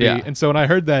 Yeah. And so when I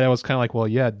heard that, I was kind of like, well,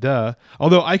 yeah, duh.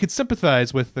 Although I could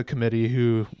sympathize with the committee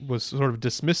who was sort of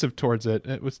dismissive towards it.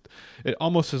 It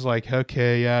almost is like,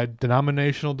 okay, yeah,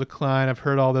 denominational decline. I've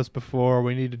heard all this before.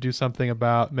 We need to do something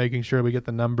about making sure we get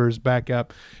the numbers back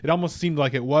up. It almost seemed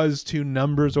like it was too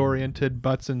numbers-oriented,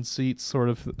 butts and seats sort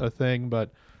of a thing,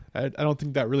 but I don't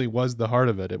think that really was the heart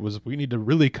of it. It was, we need to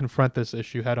really confront this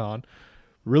issue head on.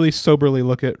 Really soberly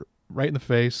look it right in the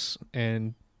face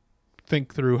and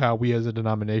think through how we as a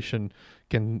denomination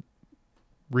can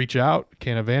reach out,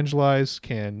 can evangelize,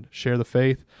 can share the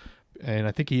faith. And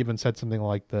I think he even said something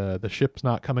like the ship's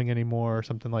not coming anymore or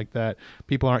something like that.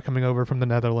 People aren't coming over from the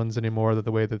Netherlands anymore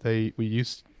the way that we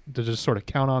used to just sort of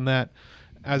count on that.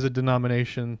 As a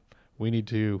denomination, we need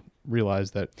to realize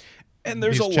that. And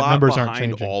there's a lot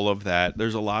behind all of that.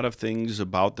 There's a lot of things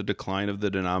about the decline of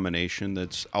the denomination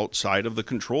that's outside of the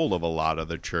control of a lot of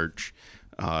the church,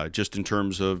 just in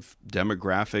terms of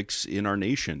demographics in our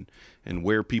nation and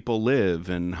where people live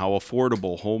and how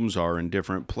affordable homes are in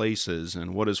different places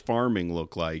and what does farming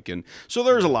look like. And so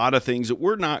there's a lot of things that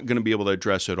we're not going to be able to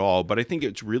address at all, but I think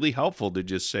it's really helpful to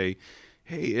just say,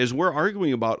 hey, as we're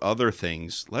arguing about other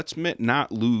things, let's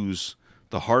not lose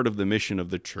the heart of the mission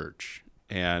of the church.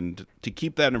 And to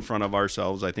keep that in front of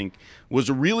ourselves, I think, was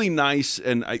a really nice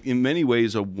and in many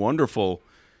ways a wonderful,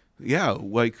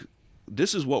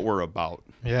 this is what we're about.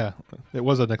 Yeah, it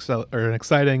was an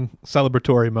exciting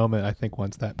celebratory moment, I think,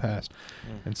 once that passed.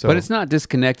 And so, but it's not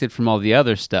disconnected from all the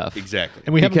other stuff. Exactly.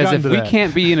 And we haven't because gotten if to we that.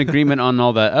 can't be in agreement on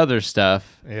all that other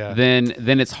stuff, Yeah.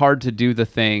 then it's hard to do the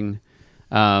thing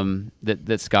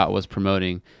that Scott was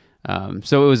promoting.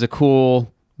 So it was a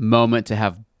cool moment to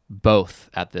have both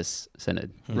at this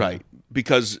synod. Right.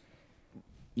 Because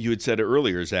you had said it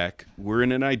earlier, Zach, we're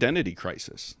in an identity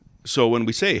crisis. So when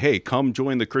we say, hey, come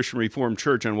join the Christian Reformed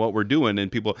Church and what we're doing,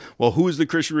 and people, well, who is the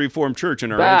Christian Reformed Church?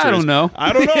 And our answer I don't is, know.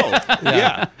 I don't know.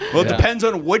 Yeah. Well, it depends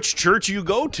on which church you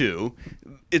go to.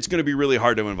 It's going to be really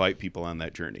hard to invite people on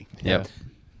that journey. Yep.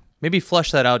 Maybe flesh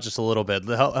that out just a little bit.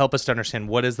 Help us to understand,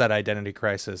 what is that identity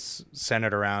crisis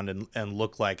centered around and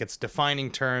look like? It's defining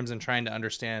terms and trying to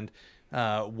understand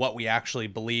what we actually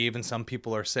believe. And some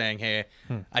people are saying, hey,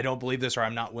 I don't believe this, or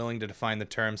I'm not willing to define the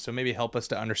terms. So maybe help us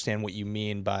to understand what you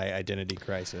mean by identity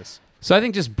crisis. So I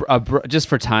think just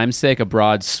for time's sake, a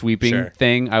broad sweeping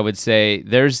thing, I would say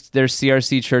there's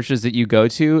CRC churches that you go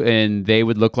to, and they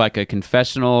would look like a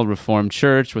confessional Reformed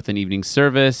church with an evening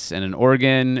service and an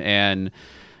organ and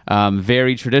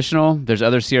very traditional. There's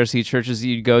other CRC churches that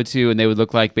you'd go to, and they would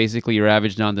look like basically your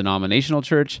average non-denominational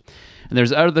church. And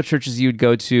there's other churches you'd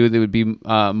go to that would be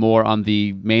more on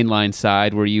the mainline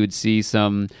side, where you would see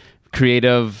some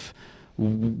creative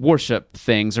worship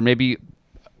things, or maybe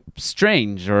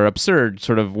strange or absurd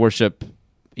sort of worship,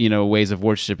 ways of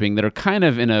worshiping that are kind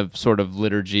of in a sort of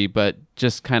liturgy, but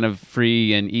just kind of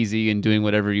free and easy and doing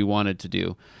whatever you wanted to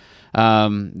do.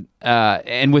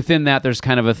 And within that, there's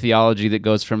kind of a theology that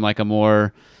goes from like a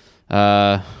more,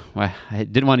 I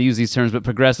didn't want to use these terms, but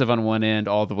progressive on one end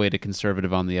all the way to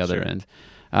conservative on the other end.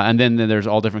 And then there's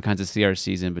all different kinds of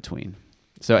CRCs in between.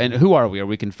 So, and who are we? Are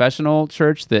we confessional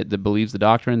church that believes the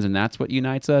doctrines and that's what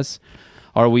unites us?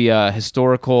 Are we a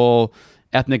historical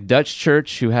ethnic Dutch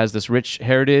church who has this rich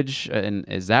heritage, and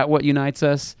is that what unites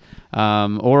us?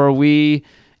 Or are we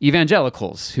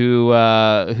evangelicals who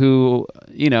are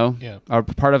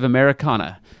part of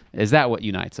Americana? Is that what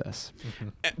unites us?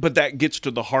 But that gets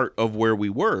to the heart of where we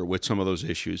were with some of those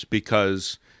issues,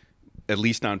 because at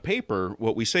least on paper,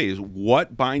 what we say is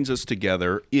what binds us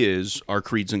together is our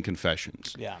creeds and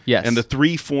confessions. Yeah. Yes. And the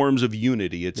three forms of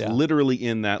unity, it's literally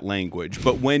in that language.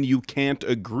 But when you can't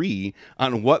agree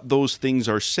on what those things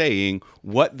are saying,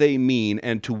 what they mean,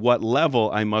 and to what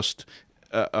level I must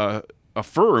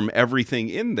affirm everything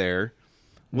in there,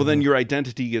 well, then your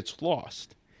identity gets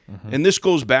lost. And this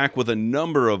goes back with a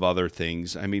number of other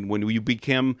things. I mean, when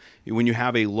you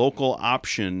have a local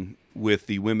option with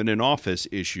the women in office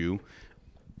issue,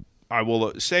 I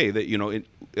will say that,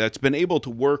 that's been able to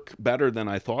work better than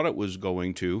I thought it was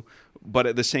going to. But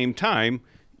at the same time,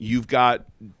 you've got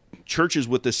churches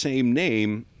with the same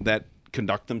name that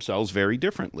conduct themselves very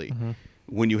differently.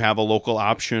 When you have a local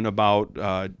option about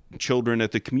children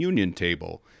at the communion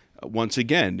table, once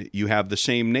again, you have the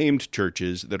same named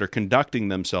churches that are conducting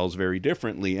themselves very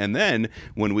differently. And then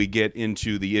when we get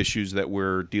into the issues that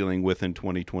we're dealing with in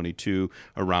 2022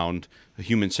 around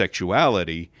human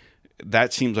sexuality,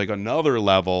 that seems like another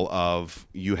level of,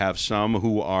 you have some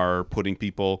who are putting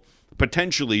people,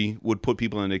 potentially would put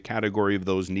people in a category of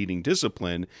those needing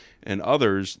discipline, and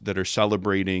others that are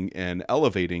celebrating and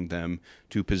elevating them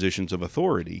to positions of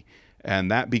authority.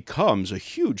 And that becomes a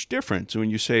huge difference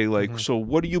when you say, so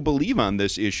what do you believe on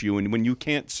this issue? And when you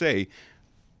can't say,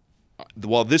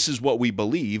 well, this is what we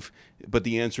believe, but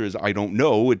the answer is, I don't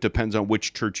know, it depends on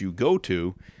which church you go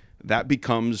to, that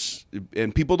becomes,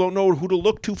 and people don't know who to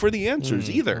look to for the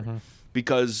answers either.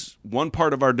 Because one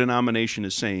part of our denomination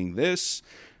is saying this,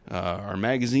 our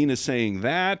magazine is saying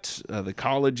that, the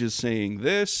college is saying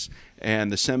this,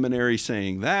 and the seminary is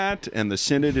saying that, and the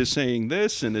synod is saying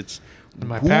this, and it's... And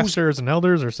my pastors and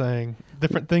elders are saying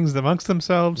different things amongst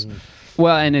themselves.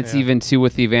 Well, and it's even too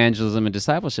with the evangelism and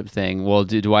discipleship thing. Well,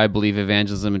 do I believe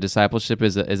evangelism and discipleship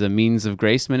is a means of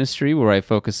grace ministry where I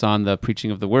focus on the preaching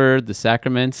of the word, the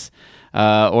sacraments,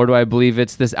 or do I believe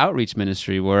it's this outreach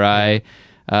ministry where I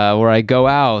go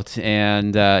out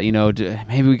and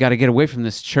maybe we got to get away from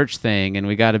this church thing and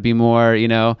we got to be more,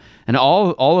 and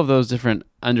all of those different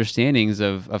understandings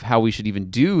of how we should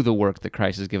even do the work that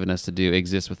Christ has given us to do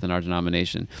exists within our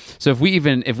denomination. So if we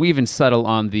even settle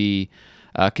on the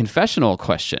confessional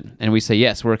question and we say,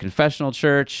 yes, we're a confessional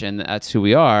church and that's who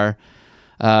we are,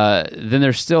 then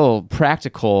there's still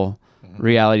practical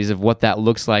realities of what that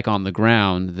looks like on the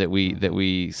ground that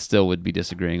we still would be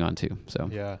disagreeing on too. So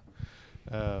yeah.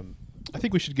 I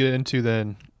think we should get into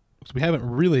then, because we haven't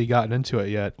really gotten into it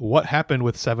yet, what happened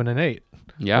with 7 and 8.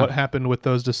 What happened with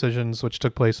those decisions, which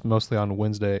took place mostly on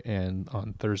Wednesday and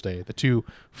on Thursday, the 2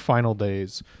 final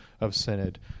days of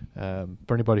Synod.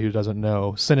 For anybody who doesn't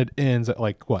know, Synod ends at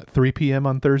 3 p.m.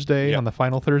 on Thursday, on the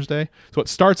final Thursday. So it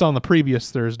starts on the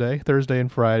previous Thursday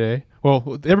and Friday.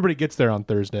 Well, everybody gets there on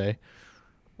Thursday,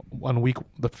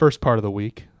 the first part of the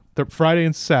week. Friday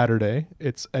and Saturday,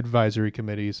 it's advisory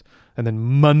committees, and then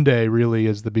Monday really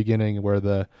is the beginning where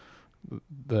the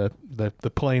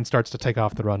plane starts to take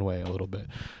off the runway a little bit,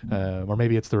 or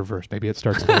maybe it's the reverse. Maybe it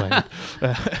starts to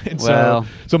land.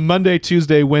 So Monday,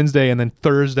 Tuesday, Wednesday, and then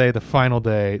Thursday, the final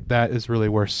day. That is really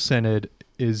where Synod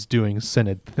is doing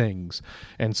Synod things.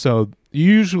 And so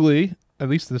usually, at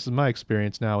least this is my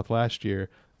experience now with last year,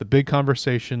 the big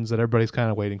conversations that everybody's kind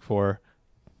of waiting for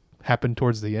happen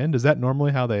towards the end. Is that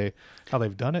normally how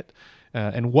they've done it?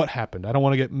 And what happened? I don't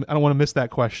want to miss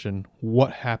that question.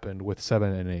 What happened with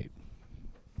 7 and 8?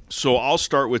 So I'll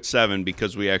start with 7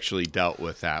 because we actually dealt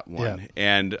with that one. Yeah.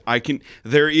 And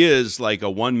there is a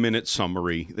 1-minute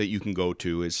summary that you can go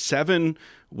to. Is 7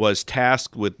 was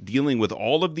tasked with dealing with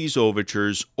all of these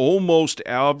overtures, almost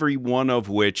every one of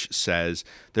which says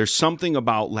there's something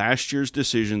about last year's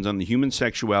decisions on the human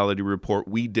sexuality report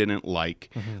we didn't like.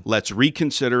 Mm-hmm. Let's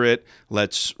reconsider it.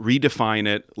 Let's redefine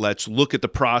it. Let's look at the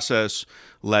process.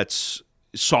 Let's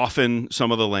soften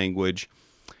some of the language.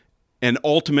 And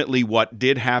ultimately what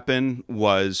did happen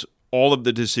was all of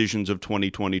the decisions of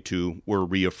 2022 were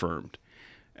reaffirmed.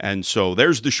 And so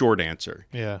there's the short answer.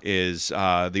 Is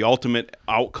the ultimate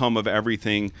outcome of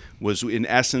everything was, in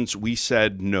essence, we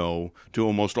said no to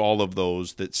almost all of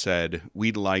those that said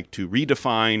we'd like to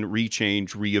redefine,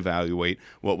 rechange, reevaluate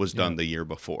what was done the year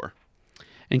before.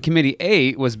 And Committee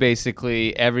 8 was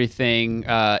basically everything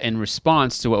in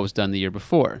response to what was done the year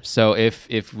before. So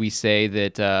if we say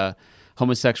that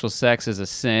homosexual sex is a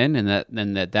sin, and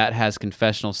that has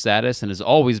confessional status and has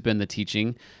always been the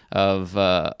teaching of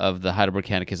the Heidelberg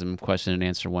Catechism, question and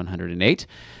answer 108,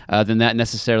 then that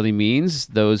necessarily means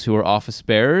those who are office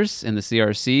bearers in the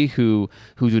CRC who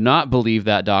do not believe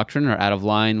that doctrine are out of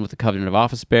line with the covenant of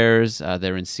office bearers.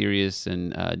 They're in serious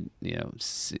and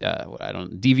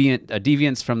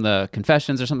deviance from the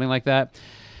confessions or something like that,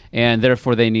 and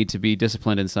therefore they need to be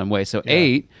disciplined in some way. So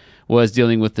 8 was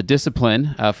dealing with the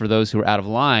discipline for those who are out of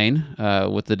line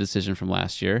with the decision from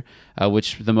last year,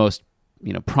 which the most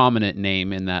prominent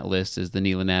name in that list is the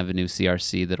Neelan Avenue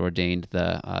CRC that ordained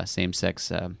the same-sex,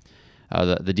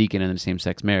 the deacon in the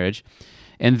same-sex marriage.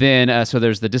 And then, so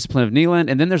there's the discipline of Neelan,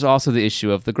 and then there's also the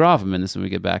issue of the gravamen. This is when we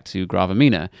get back to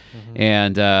gravamina. Mm-hmm.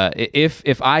 And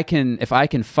if I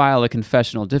can file a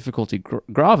confessional difficulty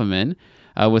gravamen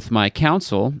with my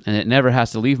counsel, and it never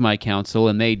has to leave my counsel,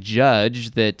 and they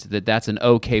judge that's an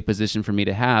okay position for me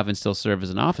to have and still serve as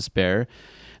an office bearer,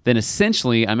 then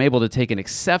essentially I'm able to take an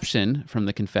exception from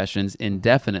the confessions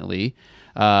indefinitely,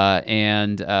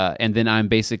 and then I'm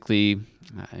basically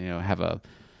have a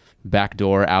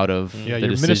backdoor out of the you're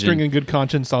decision. Ministering in good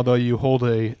conscience, although you hold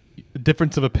a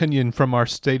difference of opinion from our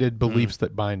stated beliefs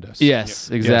that bind us.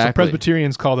 Yes, exactly. Yeah, so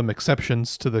Presbyterians call them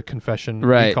exceptions to the confession.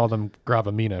 Right. We call them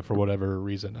gravamina for whatever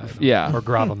reason. Or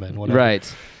gravamen, whatever.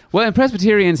 Right. Well, and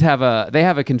Presbyterians have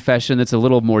a confession that's a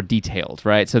little more detailed,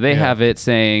 right? So they have it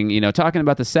saying, talking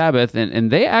about the Sabbath,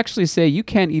 and they actually say you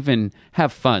can't even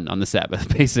have fun on the Sabbath,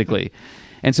 basically.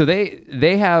 And so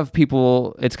they have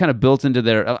people, it's kind of built into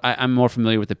their, I'm more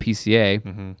familiar with the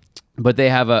PCA, but they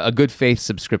have a good faith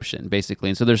subscription, basically.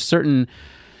 And so there's certain,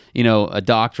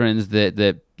 doctrines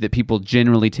that people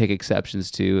generally take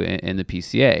exceptions to in the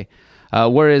PCA.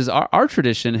 Whereas our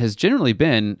tradition has generally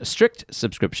been a strict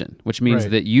subscription, which means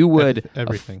that you would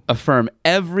affirm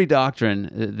every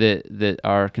doctrine that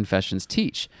our confessions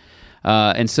teach.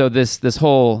 And so this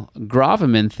whole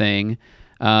gravamen thing,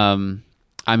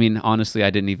 honestly, I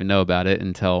didn't even know about it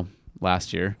until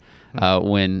last year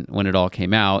when it all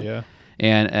came out. Yeah.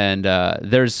 And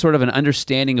there's sort of an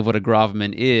understanding of what a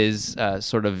gravamen is,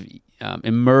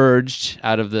 emerged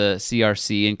out of the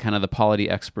CRC and kind of the polity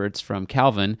experts from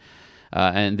Calvin.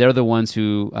 And they're the ones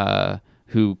who I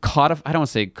don't want to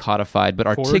say codified, but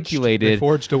articulated. They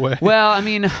forged away. Well,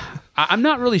 I'm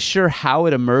not really sure how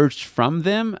it emerged from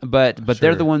them, but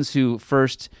they're the ones who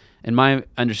first, in my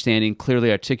understanding,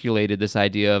 clearly articulated this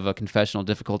idea of a confessional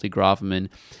difficulty gravamen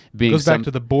being goes back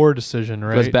to the Bohr decision,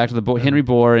 right? Goes back to the Henry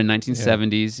Bohr in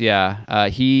 1970s. Yeah,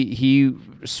 he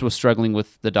was struggling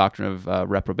with the doctrine of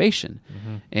reprobation,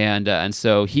 and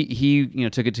so he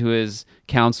took it to his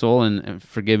council, and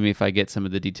forgive me if I get some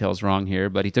of the details wrong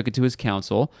here, but he took it to his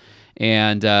council.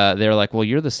 And they were like, well,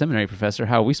 you're the seminary professor.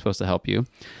 How are we supposed to help you?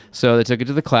 So they took it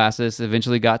to the classis,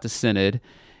 eventually got to Synod,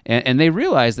 and they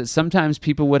realized that sometimes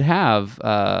people would have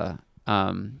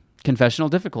confessional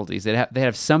difficulties. They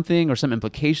have something or some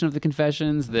implication of the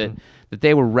confessions that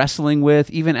they were wrestling with,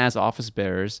 even as office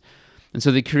bearers. And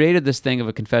so they created this thing of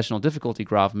a confessional difficulty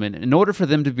gravamen in order for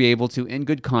them to be able to, in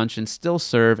good conscience, still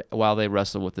serve while they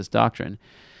wrestle with this doctrine.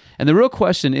 And the real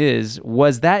question is,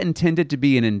 was that intended to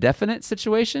be an indefinite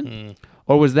situation?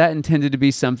 Or was that intended to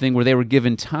be something where they were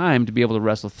given time to be able to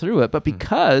wrestle through it? But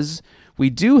because we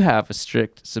do have a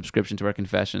strict subscription to our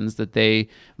confessions, that they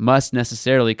must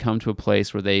necessarily come to a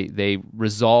place where they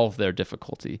resolve their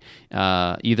difficulty,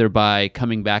 either by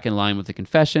coming back in line with the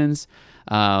confessions,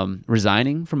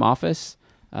 resigning from office,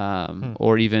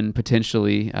 or even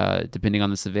potentially, depending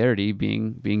on the severity,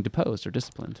 being deposed or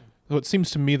disciplined. Well, it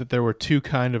seems to me that there were two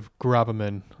kind of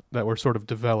gravamen that were sort of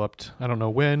developed. I don't know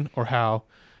when or how,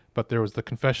 but there was the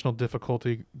confessional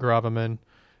difficulty gravamen,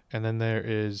 and then there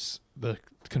is the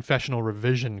confessional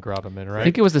revision gravamen, right? I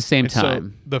think it was the same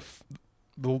time. So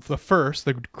the first,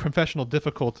 the confessional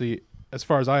difficulty, as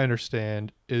far as I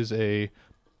understand, is a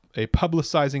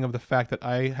publicizing of the fact that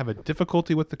I have a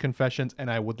difficulty with the confessions and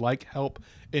I would like help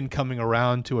in coming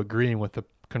around to agreeing with the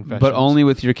confessions. But only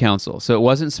with your counsel. So it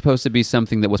wasn't supposed to be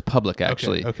something that was public,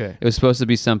 actually. Okay. It was supposed to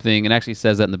be something, and actually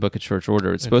says that in the Book of Church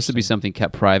Order, it's supposed to be something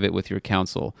kept private with your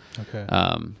counsel. Okay.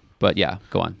 But yeah,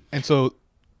 go on. And so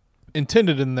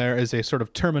intended in there is a sort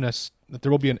of terminus, that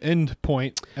there will be an end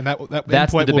point, and that end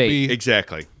point will be...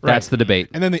 Exactly. Right. That's the debate.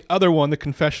 And then the other one, the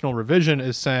confessional revision,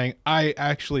 is saying, I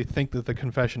actually think that the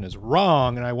confession is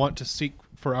wrong, and I want to seek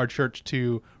for our church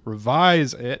to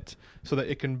revise it so that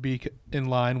it can be in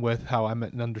line with how I'm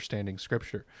understanding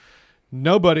Scripture.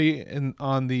 Nobody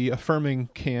on the affirming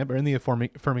camp, or in the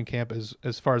affirming camp, is,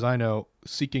 as far as I know,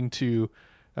 seeking to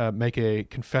make a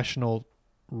confessional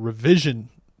revision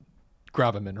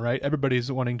gravamen, right?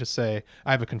 Everybody's wanting to say,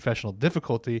 I have a confessional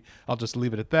difficulty. I'll just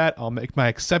leave it at that. I'll take my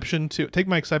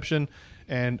exception,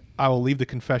 and I will leave the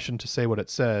confession to say what it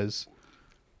says.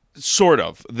 Sort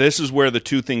of. This is where the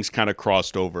two things kind of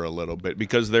crossed over a little bit,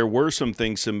 because there were some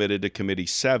things submitted to Committee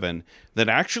 7 that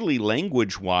actually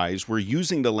language-wise were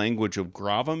using the language of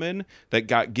gravamen that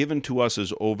got given to us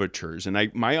as overtures.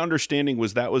 And my understanding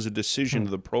was that was a decision of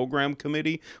the program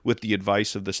committee with the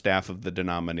advice of the staff of the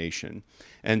denomination.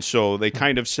 And so they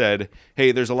kind of said,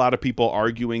 hey, there's a lot of people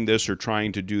arguing this or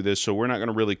trying to do this, so we're not going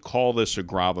to really call this a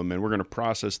gravamen. We're going to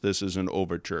process this as an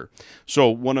overture. So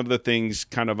one of the things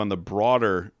kind of on the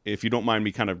broader, if you don't mind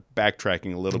me kind of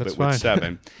backtracking a little bit with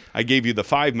 7, I gave you the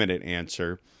 5-minute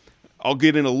answer. I'll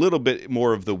get in a little bit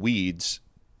more of the weeds.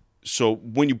 So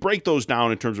when you break those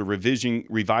down in terms of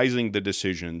revising the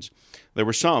decisions, there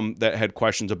were some that had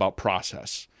questions about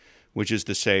process, which is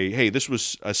to say, hey, this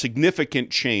was a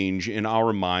significant change in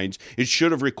our minds. It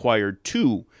should have required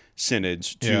 2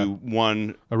 synods to,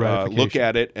 one, look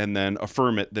at it and then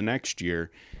affirm it the next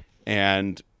year.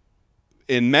 And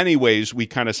in many ways, we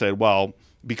kind of said, well,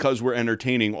 because we're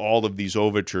entertaining all of these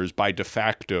overtures, by de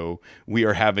facto, we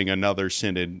are having another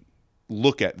synod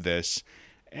look at this.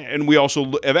 And we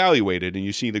also evaluated, and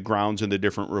you see the grounds in the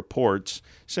different reports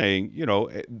saying,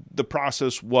 the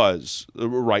process was the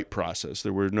right process.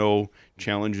 There were no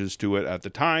challenges to it at the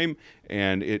time,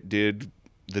 and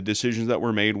the decisions that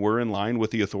were made were in line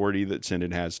with the authority that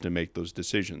Synod has to make those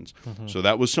decisions. Mm-hmm. So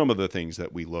that was some of the things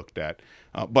that we looked at.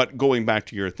 But going back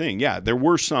to your thing, there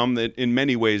were some that in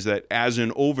many ways that as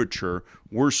an overture,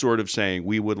 we're sort of saying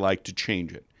we would like to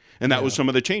change it. And that was some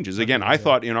of the changes. Again, I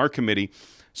thought in our committee,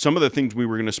 some of the things we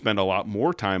were going to spend a lot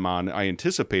more time on, I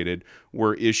anticipated,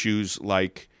 were issues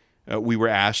like we were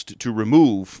asked to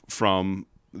remove from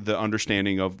the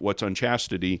understanding of what's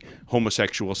unchastity,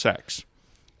 homosexual sex.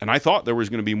 And I thought there was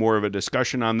going to be more of a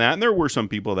discussion on that. And there were some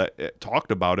people that talked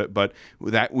about it, but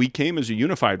that we came as a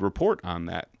unified report on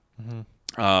that.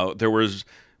 Mm-hmm. There was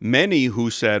many who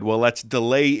said, well, let's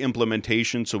delay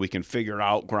implementation so we can figure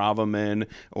out gravamen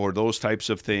or those types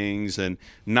of things and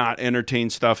not entertain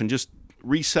stuff and just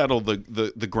resettle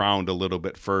the ground a little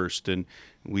bit first. And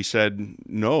we said,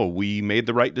 no, we made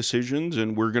the right decisions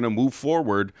and we're going to move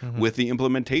forward with the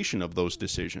implementation of those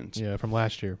decisions. Yeah, from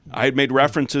last year. I had made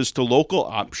references to local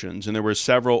options, and there were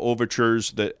several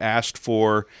overtures that asked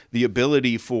for the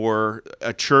ability for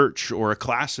a church or a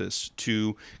classis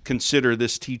to consider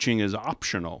this teaching as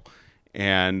optional,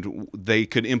 and they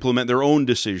could implement their own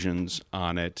decisions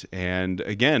on it. And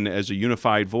again, as a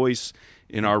unified voice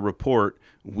in our report,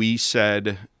 we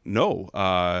said, no,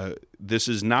 this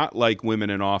is not like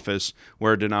Women in Office,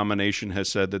 where a denomination has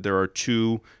said that there are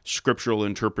 2 scriptural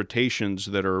interpretations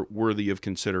that are worthy of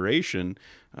consideration.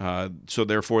 So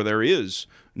therefore, there is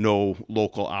no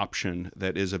local option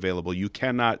that is available. You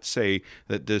cannot say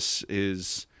that this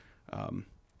is,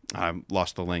 I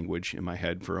lost the language in my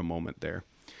head for a moment there.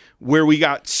 where we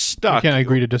got stuck. I can't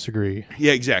agree to disagree.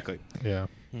 Yeah, exactly. Yeah.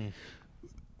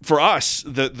 For us,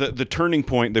 the turning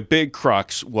point, the big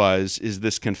crux was, is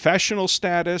this confessional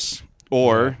status,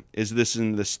 or is this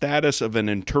in the status of an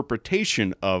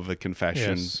interpretation of a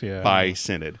confession by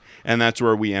Synod? And that's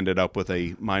where we ended up with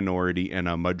a minority and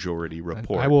a majority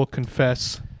report. I will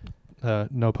confess,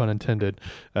 no pun intended,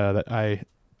 that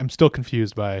I'm still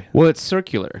confused by it's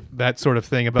circular. That sort of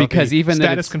thing about because even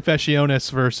status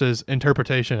confessionis versus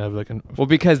interpretation of the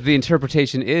because the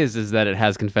interpretation is that it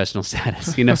has confessional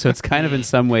status, so it's kind of in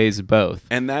some ways both.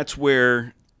 And that's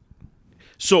where,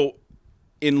 so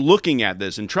in looking at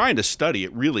this and trying to study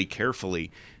it really carefully,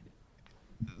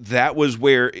 that was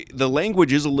where the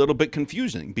language is a little bit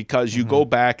confusing, because you go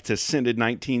back to Synod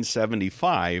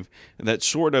 1975 that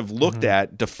sort of looked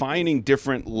at defining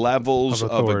different levels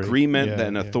of agreement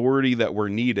and authority that were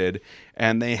needed,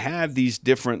 and they had these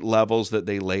different levels that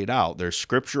they laid out. There's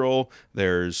scriptural,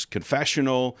 there's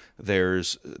confessional,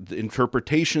 there's the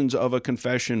interpretations of a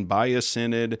confession by a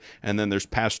synod, and then there's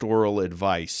pastoral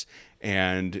advice.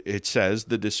 And it says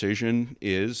the decision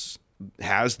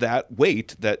has that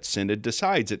weight that Synod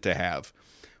decides it to have.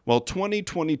 Well,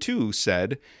 2022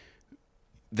 said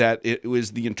that it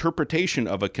was the interpretation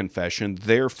of a confession,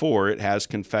 therefore it has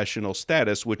confessional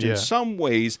status, which in some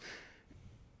ways,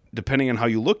 depending on how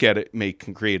you look at it, may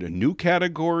create a new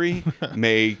category,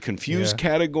 may confuse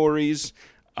categories,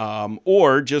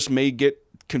 or just may get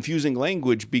confusing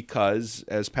language because,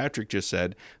 as Patrick just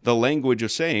said, the language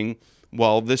of saying,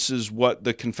 well, this is what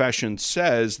the confession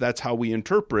says, that's how we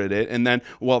interpret it. And then,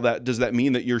 well, does that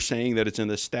mean that you're saying that it's in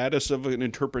the status of an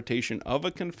interpretation of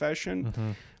a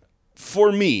confession?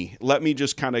 For me, let me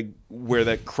just kind of where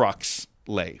that crux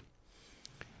lay.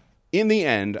 In the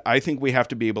end, I think we have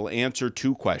to be able to answer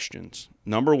two questions.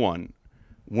 Number one,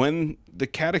 when the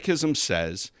Catechism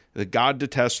says that God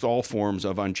detests all forms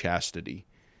of unchastity,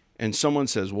 and someone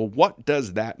says, well, what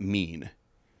does that mean?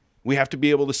 We have to be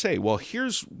able to say, well,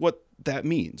 here's what that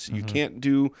means. You can't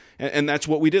do, and that's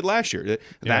what we did last year.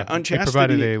 That unchastity. They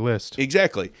provided a list.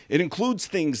 Exactly. It includes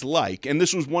things like, and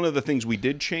this was one of the things we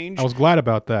did change. I was glad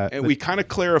about that. And we kind of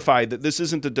clarified that this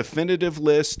isn't a definitive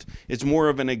list. It's more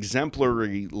of an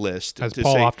exemplary list. As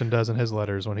Paul often does in his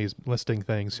letters when he's listing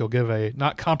things. He'll give a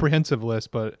not comprehensive list,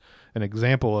 but an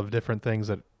example of different things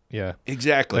that,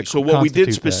 exactly. So what we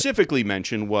did specifically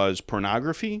mention was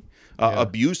pornography,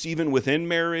 abuse even within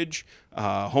marriage,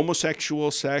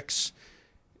 homosexual sex,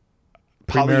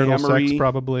 premarital polyamory. Sex,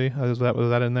 probably. Was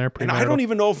that in there? Premarital? And I don't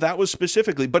even know if that was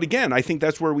specifically, but again, I think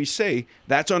that's where we say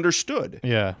that's understood.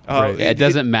 Yeah. Right. It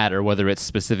doesn't matter whether it's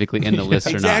specifically in the list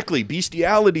or not. Exactly.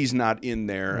 Bestiality's not in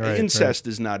there. Incest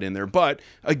is not in there. But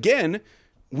again,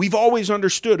 we've always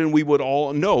understood, and we would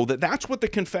all know that that's what the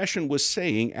confession was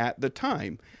saying at the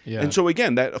time. Yeah. And so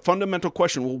again, that fundamental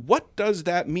question, well, what does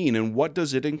that mean and what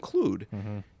does it include?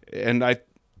 And I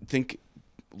think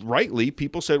rightly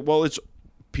people said, well,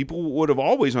 people would have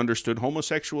always understood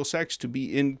homosexual sex to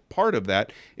be in part of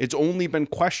that. It's only been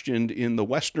questioned in the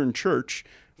Western Church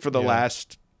for the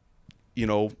last,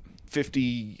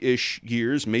 50-ish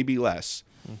years, maybe less.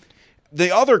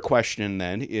 The other question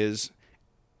then is,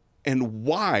 and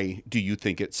why do you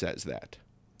think it says that?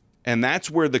 And that's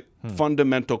where the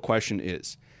fundamental question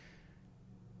is.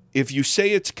 If you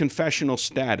say it's confessional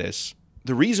status,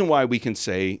 the reason why we can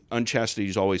say unchastity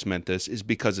has always meant this is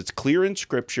because it's clear in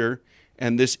Scripture,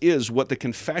 and this is what the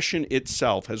confession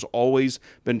itself has always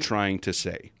been trying to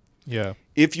say. Yeah.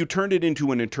 If you turn it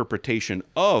into an interpretation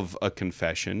of a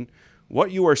confession,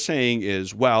 what you are saying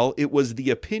is, well, it was the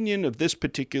opinion of this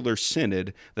particular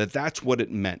synod that that's what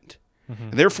it meant.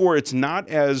 Therefore, it's not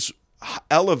as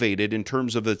elevated in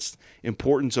terms of its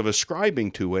importance of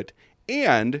ascribing to it,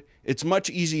 and it's much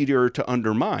easier to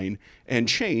undermine and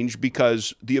change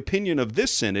because the opinion of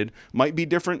this synod might be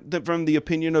different from the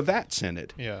opinion of that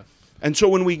synod. Yeah. And so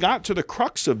when we got to the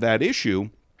crux of that issue,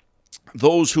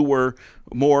 those who were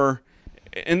more,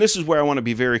 and this is where I want to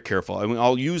be very careful. I mean,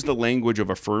 I'll use the language of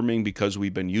affirming because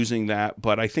we've been using that,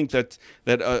 but I think that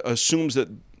assumes that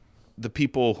the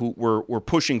people who were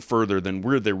pushing further than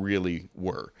where they really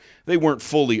were. They weren't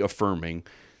fully affirming.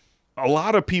 A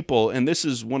lot of people, and this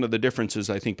is one of the differences,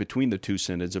 I think, between the two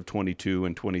synods of 22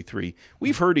 and 23,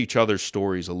 we've heard each other's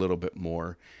stories a little bit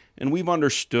more, and we've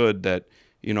understood that,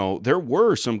 there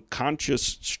were some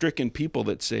conscience-stricken people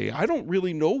that say, I don't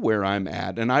really know where I'm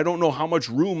at, and I don't know how much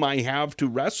room I have to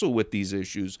wrestle with these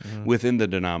issues within the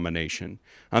denomination.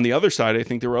 On the other side, I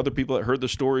think there were other people that heard the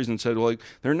stories and said, well,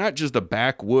 they're not just a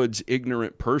backwoods,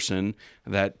 ignorant person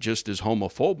that just is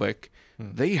homophobic.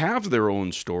 They have their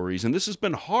own stories, and this has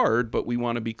been hard, but we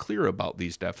want to be clear about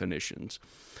these definitions.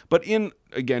 But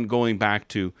again, going back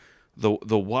to the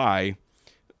why,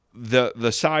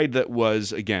 the side that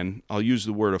was, again, I'll use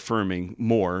the word affirming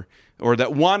more, or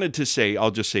that wanted to say,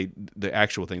 I'll just say the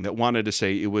actual thing, that wanted to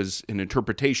say it was an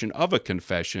interpretation of a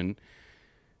confession,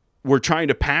 we're trying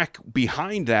to pack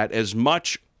behind that as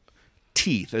much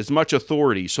teeth, as much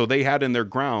authority. So they had in their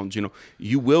grounds,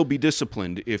 you will be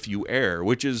disciplined if you err,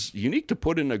 which is unique to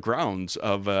put in the grounds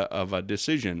of a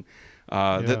decision.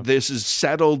 That this is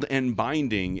settled and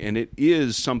binding, and it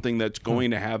is something that's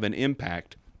going to have an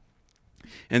impact.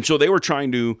 And so they were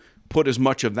trying to put as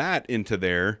much of that into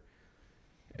there.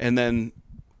 And then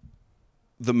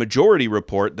the majority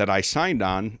report that I signed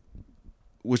on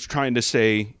was trying to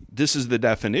say, this is the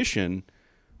definition,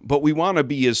 but we want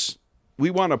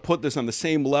to put this on the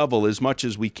same level as much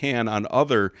as we can on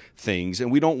other things.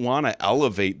 And we don't want to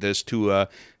elevate this to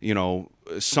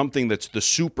something that's the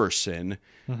super sin.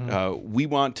 We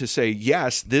want to say,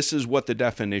 yes, this is what the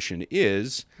definition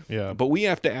is, but we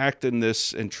have to act in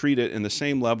this and treat it in the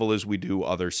same level as we do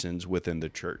other sins within the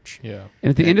church. Yeah.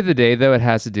 And at the end of the day, though, it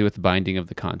has to do with the binding of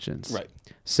the conscience. Right.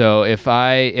 So if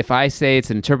I say it's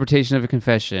an interpretation of a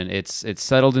confession, it's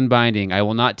settled in binding, I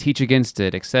will not teach against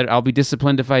it, etc. I'll be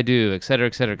disciplined if I do, etc.,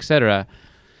 etc., etc.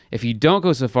 If you don't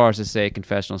go so far as to say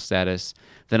confessional status,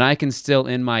 then I can still,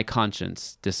 in my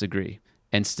conscience, disagree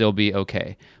and still be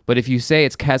okay. But if you say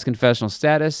it has confessional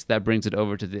status, that brings it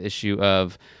over to the issue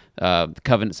of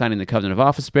signing the covenant of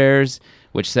office bearers,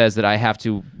 which says that I have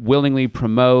to willingly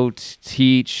promote,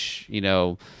 teach,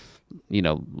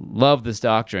 love this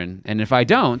doctrine. And if I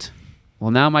don't,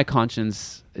 well, now my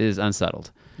conscience is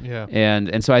unsettled. Yeah.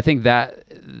 And so I think that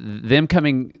them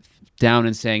coming down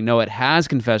and saying, no, it has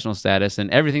confessional status,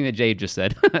 and everything that Jade just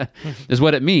said is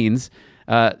what it means.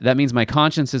 That means my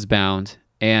conscience is bound,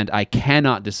 and I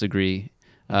cannot disagree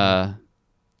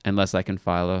unless I can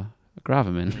file a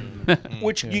gravamen.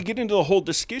 Which you get into the whole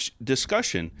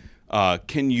discussion.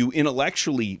 Can you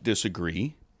intellectually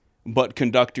disagree, but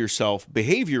conduct yourself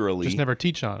behaviorally? Just never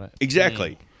teach on it.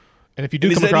 Exactly. And if you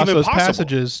do come across those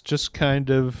passages, just kind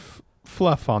of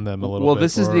fluff on them a little bit. Well,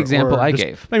 this is the example I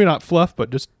gave. Maybe not fluff, but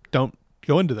just don't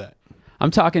go into that.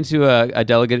 I'm talking to a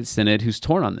delegate at Synod who's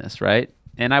torn on this, right?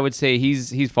 And I would say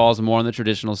he falls more on the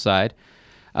traditional side.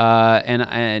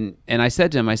 And I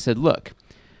said to him, look,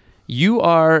 you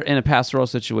are in a pastoral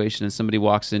situation and somebody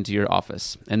walks into your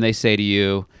office and they say to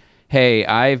you, hey,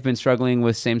 I've been struggling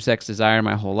with same-sex desire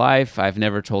my whole life. I've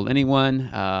never told anyone.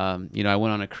 I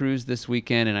went on a cruise this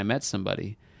weekend and I met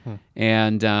somebody.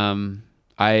 And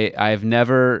I've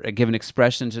never given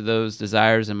expression to those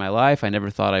desires in my life. I never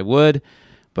thought I would,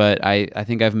 but I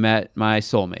think I've met my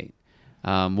soulmate.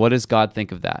 What does God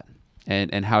think of that?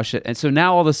 And so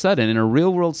now all of a sudden, in a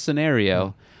real-world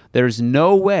scenario, there's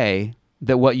no way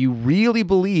that what you really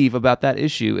believe about that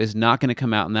issue is not going to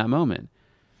come out in that moment.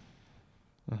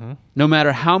 No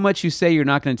matter how much you say you're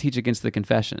not going to teach against the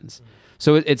confessions.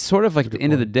 So it's sort of like at the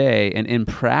end of the day, an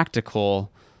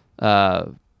impractical,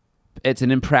 it's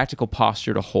an impractical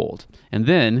posture to hold. And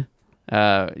then,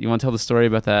 you want to tell the story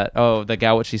about that? Oh, the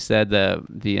gal, what she said,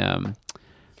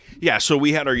 Yeah, so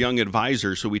we had our young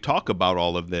advisor, so we talk about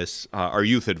all of this, our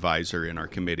youth advisor in our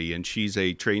committee, and she's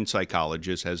a trained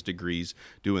psychologist, has degrees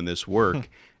doing this work.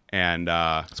 And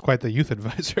it's quite the youth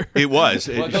advisor. It was.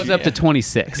 Well, it goes up to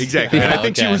 26. Exactly. And I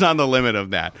think she was on the limit of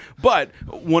that. But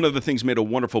one of the things made a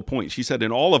wonderful point. She said,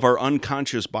 in all of our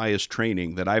unconscious bias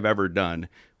training that I've ever done,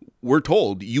 we're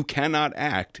told you cannot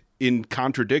act in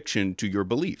contradiction to your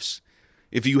beliefs.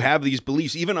 If you have these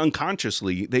beliefs, even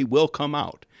unconsciously, they will come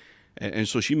out. And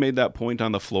so she made that point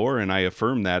on the floor, and I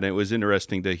affirmed that. And it was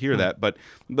interesting to hear that. But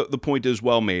the point is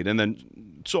well made. And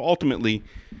then, so ultimately,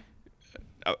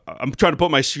 I'm trying to put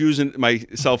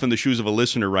myself in the shoes of a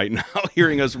listener right now,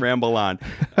 hearing us ramble on.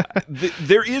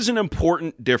 There is an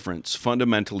important difference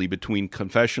fundamentally between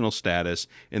confessional status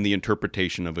and the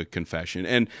interpretation of a confession.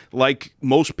 And like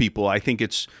most people, I think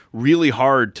it's really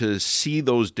hard to see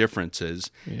those differences.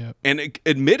 Yep. And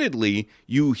admittedly,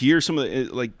 you hear some of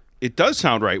the, it does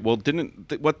sound right. Well,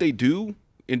 didn't what they do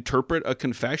interpret a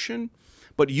confession?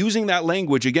 But using that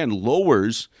language, again,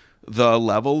 lowers the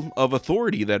level of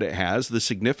authority that it has, the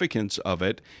significance of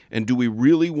it, and do we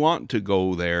really want to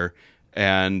go there?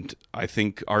 And I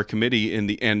think our committee in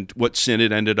the end, what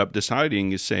Synod ended up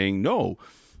deciding is saying, no,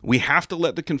 we have to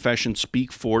let the confession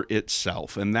speak for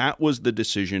itself. And that was the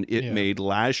decision it made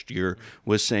last year,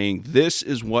 was saying this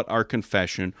is what our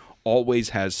confession always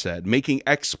has said, making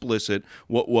explicit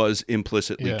what was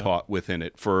implicitly taught within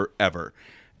it forever.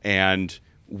 And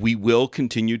we will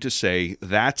continue to say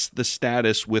that's the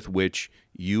status with which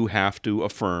you have to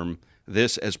affirm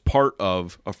this as part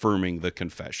of affirming the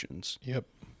confessions. Yep.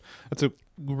 That's a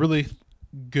really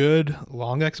good,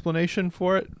 long explanation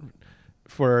for it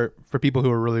for people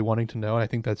who are really wanting to know. And I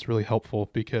think that's really helpful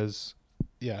because,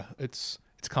 it's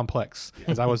complex.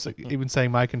 As I was even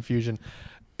saying my confusion,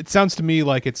 it sounds to me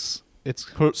like it's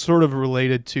sort of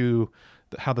related to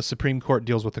how the Supreme Court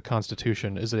deals with the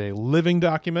Constitution. Is it a living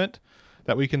document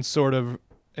that we can sort of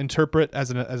interpret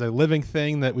as a living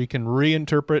thing that we can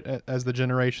reinterpret as the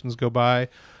generations go by,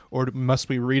 or must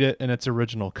we read it in its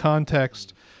original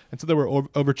context? And so there were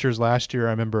overtures last year,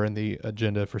 I remember, in the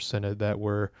agenda for Synod that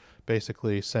were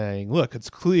basically saying, look, it's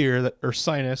clear that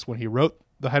Ursinus, when he wrote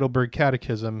the Heidelberg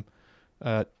Catechism,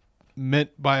 meant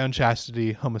by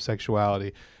unchastity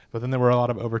homosexuality. But then there were a lot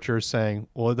of overtures saying,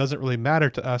 well, it doesn't really matter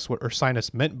to us what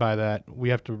Ursinus meant by that. We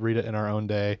have to read it in our own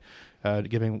day,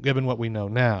 given what we know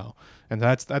now. And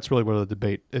that's really where the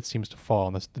debate, it seems to fall.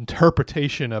 And this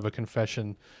interpretation of a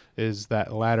confession is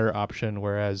that latter option,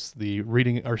 whereas the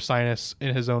reading Ursinus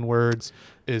in his own words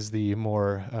is the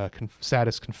more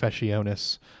satis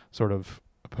confessionis sort of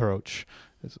approach,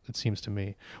 it seems to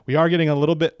me. We are getting a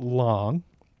little bit long.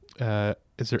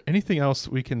 Is there anything else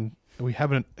we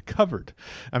haven't covered?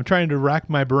 I'm trying to rack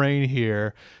my brain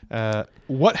here.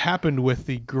 What happened with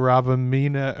the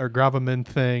gravamen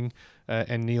thing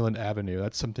and Neeland Avenue?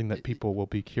 That's something that people will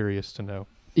be curious to know.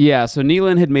 Yeah, so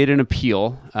Neeland had made an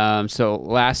appeal. So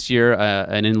last year,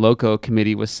 an in loco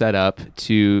committee was set up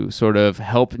to sort of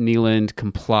help Neeland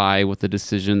comply with the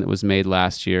decision that was made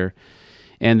last year.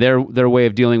 And their way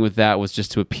of dealing with that was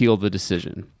just to appeal the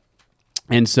decision.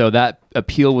 And so that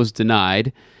appeal was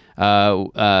denied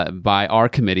by our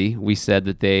committee. We said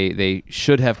that they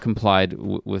should have complied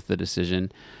with the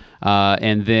decision.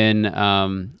 And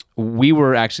then we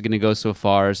were actually going to go so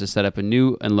far as to set up a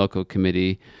new in loco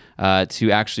committee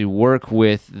to actually work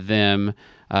with them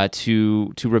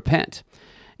to repent.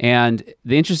 And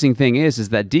the interesting thing is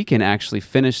that Deacon actually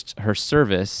finished her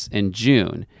service in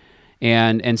June.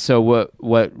 And so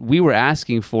what we were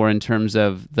asking for in terms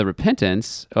of the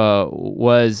repentance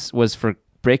was for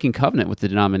breaking covenant with the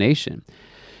denomination.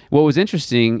 What was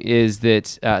interesting is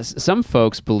that some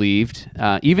folks believed,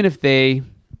 even if they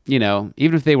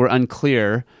were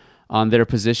unclear on their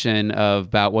position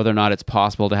about whether or not it's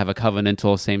possible to have a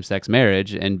covenantal same-sex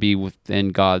marriage and be within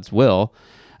God's will,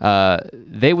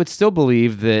 they would still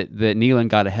believe that Neeland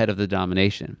got ahead of the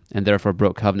denomination and therefore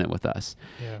broke covenant with us,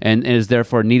 and is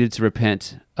therefore needed to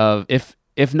repent of,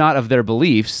 if not of their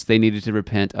beliefs, they needed to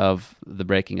repent of the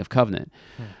breaking of covenant.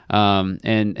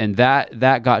 And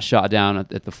that got shot down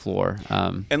at the floor.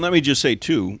 And let me just say,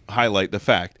 too, highlight the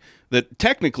fact that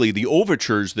technically the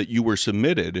overtures that you were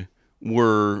submitted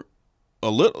were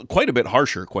quite a bit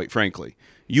harsher, quite frankly.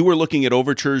 You were looking at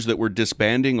overtures that were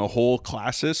disbanding a whole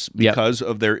classis because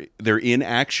of their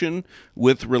inaction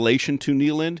with relation to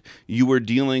Neeland. You were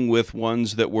dealing with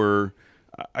ones that were,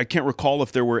 I can't recall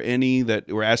if there were any that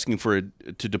were asking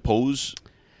to depose.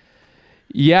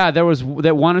 Yeah, there was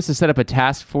that wanted us to set up a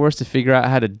task force to figure out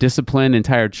how to discipline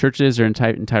entire churches or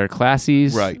entire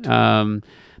classes. Right.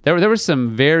 There was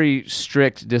some very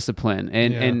strict discipline,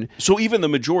 and so even the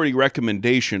majority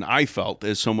recommendation, I felt,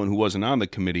 as someone who wasn't on the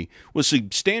committee, was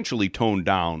substantially toned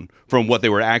down from what they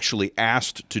were actually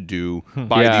asked to do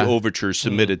by the overtures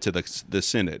submitted to the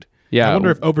synod. Yeah, I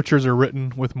wonder if overtures are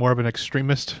written with more of an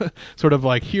extremist sort of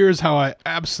like, here's how I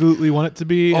absolutely want it to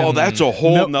be. Oh, that's a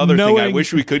whole nother thing I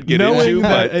wish we could get into.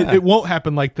 But it won't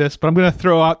happen like this, but I'm going to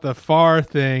throw out the far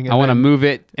thing. I want to move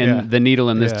it and the needle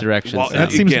in this direction. Well, so.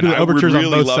 That seems to be the overtures on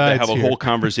both sides. I would really love to have a whole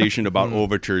conversation about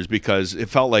overtures, because it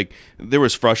felt like there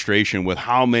was frustration with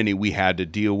how many we had to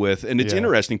deal with. And it's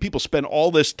interesting. People spend all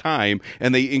this time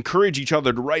and they encourage each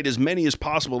other to write as many as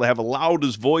possible, to have a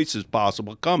loudest voice as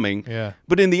possible coming. Yeah.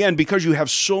 But in the end, because you have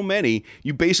so many,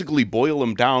 you basically boil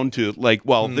them down to like,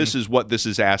 well, this is what this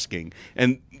is asking.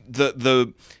 And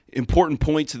the important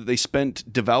points that they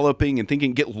spent developing and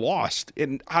thinking get lost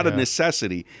out of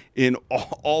necessity in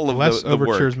all of less the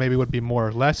overtures work. Maybe would be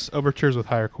less overtures with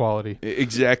higher quality.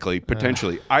 Exactly,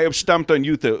 potentially. I have stumped on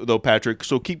you though, Patrick,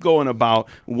 so keep going about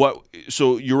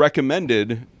so you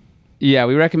recommended. Yeah,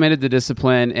 we recommended the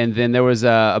discipline, and then there was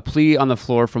a plea on the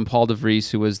floor from Paul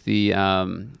DeVries, who was the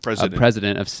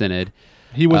president of Synod.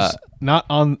 He was not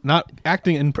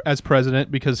acting as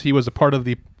president because he was a part of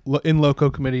the in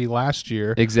loco committee last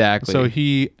year. Exactly. So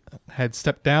he had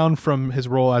stepped down from his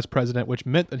role as president, which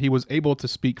meant that he was able to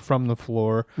speak from the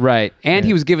floor. Right, and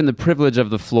he was given the privilege of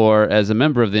the floor as a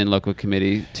member of the in loco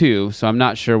committee too. So I'm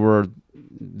not sure we're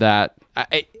that.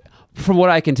 from what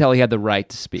I can tell, he had the right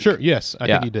to speak. Sure. Yes, I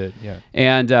think he did. Yeah.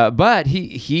 And but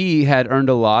he had earned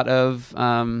a lot of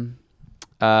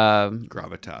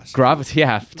gravitas.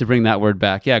 Yeah, to bring that word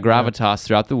back. Yeah, gravitas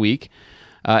throughout the week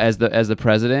as the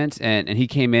president, and he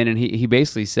came in and he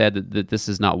basically said that this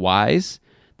is not wise,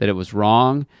 that it was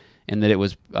wrong, and that it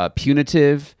was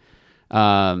punitive,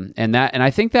 and I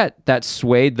think that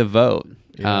swayed the vote.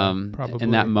 Probably.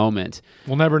 In that moment.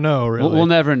 We'll never know, really. We'll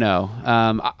never know.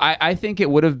 I think it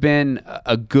would have been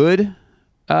a good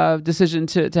decision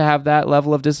to have that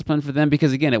level of discipline for them,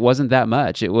 because, again, it wasn't that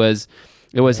much. It was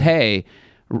hey,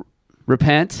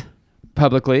 repent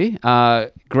publicly.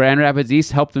 Grand Rapids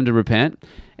East helped them to repent.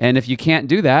 And if you can't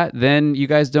do that, then you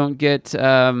guys don't get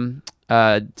delegates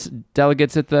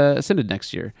at the Synod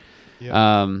next year.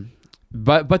 Yeah.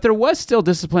 But there was still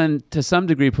discipline to some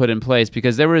degree put in place,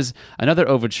 because there was another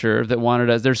overture that wanted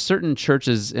us. There's certain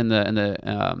churches in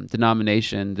the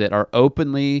denomination that are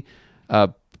openly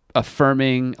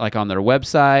affirming, like on their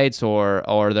websites,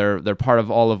 or they're part of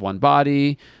all of one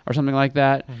body or something like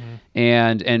that. Mm-hmm.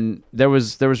 And there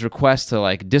was requests to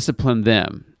like discipline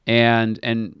them,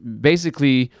 and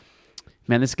basically,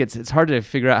 man, it's hard to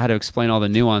figure out how to explain all the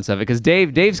nuance of it, because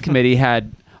Dave's committee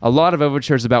had a lot of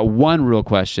overtures about one rule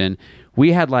question.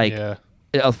 We had a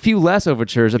few less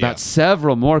overtures about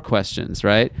several more questions,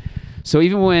 right? So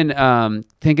even when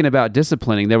thinking about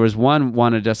disciplining, there was one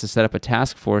wanted us to set up a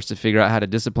task force to figure out how to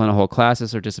discipline a whole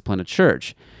classis or discipline a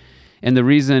church. And the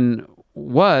reason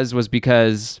was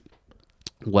because,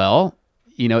 well,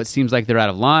 it seems like they're out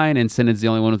of line, and Synod's the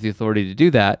only one with the authority to do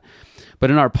that.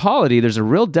 But in our polity, there's a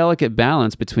real delicate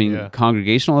balance between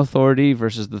congregational authority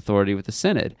versus the authority with the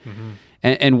Synod. Mm-hmm.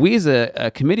 And we as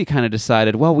a committee kind of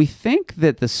decided, well, we think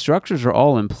that the structures are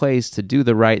all in place to do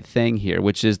the right thing here,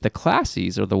 which is the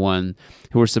classes are the one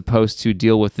who are supposed to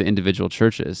deal with the individual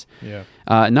churches,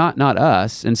 not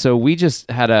us. And so we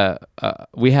just had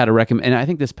we had a recommend, and I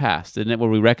think this passed, didn't it? Where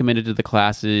we recommended to the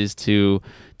classes to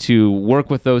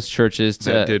work with those churches.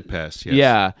 That did pass, yes.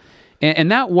 Yeah, and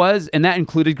that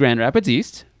included Grand Rapids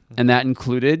East, and that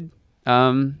included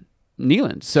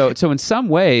Neyland. So in some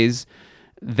ways,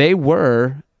 they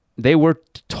were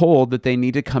told that they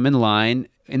need to come in line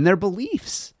in their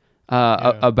beliefs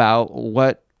about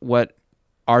what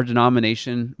our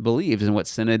denomination believes and what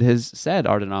Synod has said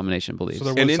our denomination believes.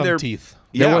 So there was some teeth.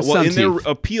 Their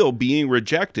appeal being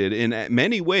rejected in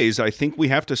many ways, I think we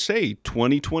have to say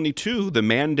 2022, the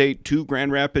mandate to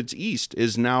Grand Rapids East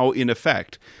is now in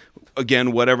effect.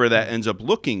 Again, whatever that ends up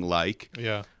looking like.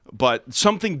 Yeah. But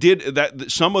some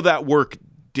of that work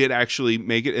did actually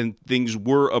make it, and things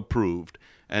were approved.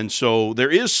 And so there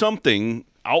is something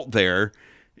out there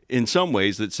in some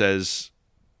ways that says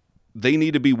they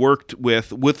need to be worked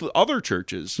with other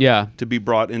churches to be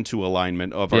brought into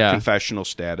alignment of our confessional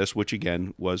status, which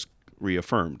again was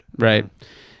reaffirmed. Right.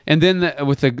 And then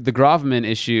with the Grauman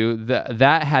issue,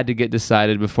 that had to get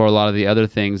decided before a lot of the other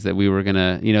things that we were going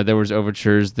to, there was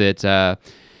overtures that,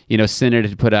 Synod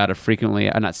had put out a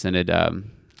frequently, not Synod,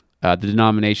 the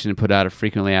denomination had put out a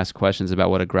frequently asked questions about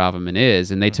what a gravamen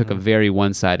is, and they took a very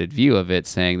one-sided view of it,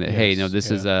 saying that, hey, this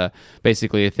is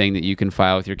basically a thing that you can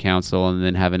file with your council and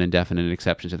then have an indefinite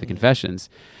exception to the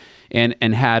confessions.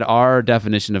 And had our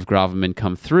definition of gravamen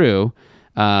come through,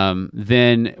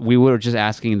 then we were just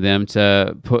asking them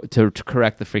to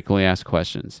correct the frequently asked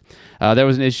questions. There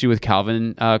was an issue with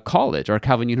Calvin College or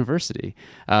Calvin University,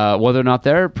 whether or not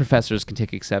their professors can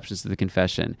take exceptions to the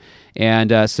confession.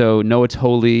 And so Noah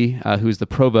Tolley, who's the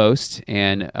provost,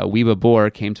 and Weba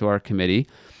Bohr came to our committee,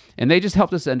 and they just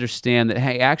helped us understand that,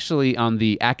 hey, actually on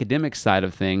the academic side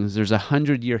of things, there's a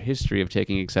 100-year history of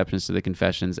taking exceptions to the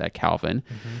confessions at Calvin.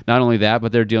 Mm-hmm. Not only that,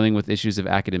 but they're dealing with issues of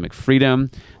academic freedom.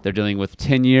 They're dealing with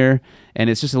tenure, and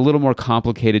it's just a little more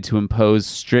complicated to impose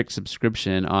strict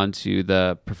subscription onto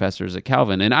the professors at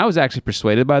Calvin. And I was actually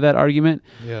persuaded by that argument.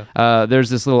 Yeah. There's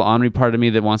this little ornery part of me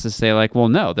that wants to say, like, well,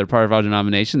 no, they're part of our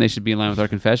denomination. They should be in line with our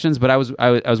confessions. But I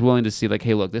was willing to see, like,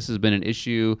 hey, look, this has been an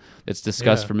issue that's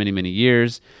discussed for many, many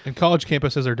years. And college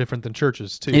campuses are different than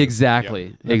churches, too.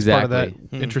 Exactly. That's exactly. part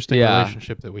of that interesting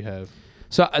relationship that we have.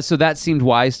 So that seemed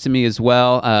wise to me as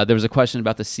well. There was a question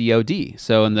about the COD.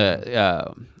 So in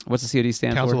the what's the COD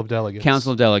stand for? Council of Delegates.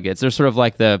 Council of Delegates. They're sort of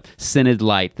like the Synod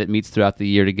Light that meets throughout the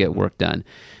year to get work done.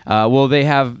 Well, they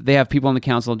have people on the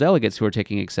Council of Delegates who are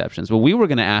taking exceptions. Well, we were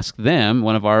going to ask them.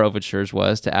 One of our overtures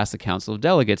was to ask the Council of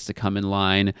Delegates to come in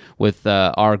line with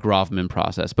our gravamen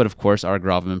process. But of course, our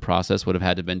gravamen process would have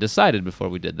had to have been decided before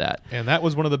we did that. And that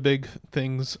was one of the big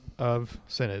things of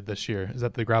Synod this year, is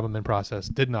that the gravamen process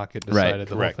did not get decided. Right.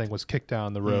 The whole thing was kicked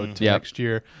down the road to next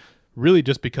year. really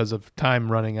just because of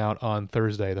time running out on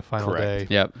Thursday, the final Correct.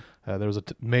 day. Yep. There was a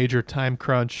major time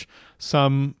crunch.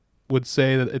 Some would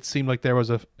say that it seemed like there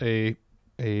was a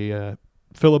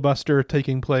filibuster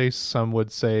taking place. Some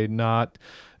would say not.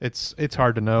 It's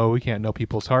hard to know. We can't know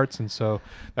people's hearts, and so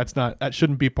that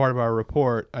shouldn't be part of our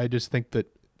report. I just think that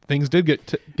things did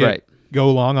go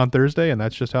along on Thursday, and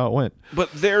that's just how it went.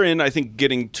 But therein, I think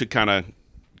getting to kind of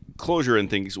closure and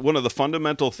things, one of the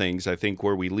fundamental things I think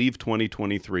where we leave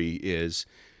 2023 is,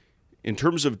 in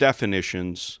terms of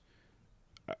definitions,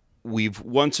 we've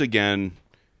once again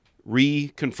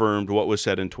reconfirmed what was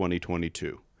said in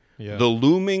 2022. Yeah. The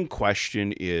looming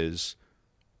question is,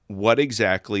 what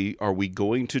exactly are we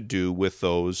going to do with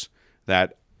those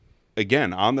that,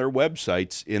 again, on their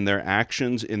websites, in their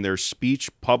actions, in their speech,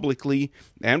 publicly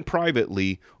and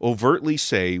privately, overtly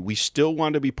say, we still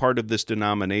want to be part of this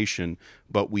denomination,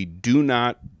 but we do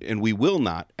not and we will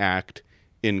not act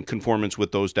in conformance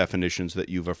with those definitions that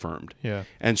you've affirmed. Yeah.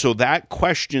 And so that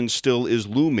question still is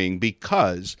looming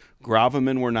because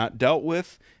gravamen were not dealt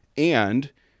with, and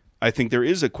I think there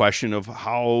is a question of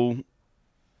how,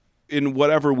 in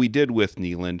whatever we did with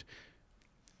Kneeland,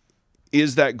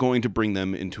 is that going to bring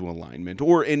them into alignment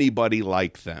or anybody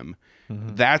like them?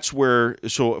 Mm-hmm. That's where,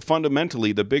 so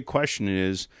fundamentally, the big question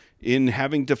is, in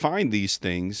having defined these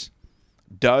things,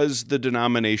 does the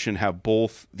denomination have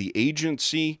both the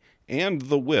agency and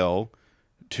the will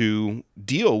to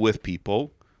deal with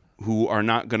people who are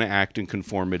not going to act in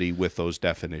conformity with those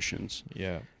definitions?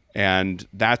 Yeah. And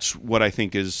that's what I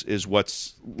think is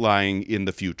what's lying in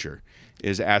the future,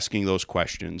 is asking those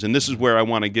questions. And this is where I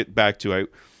want to get back to,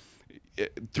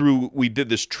 we did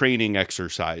this training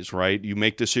exercise, right? You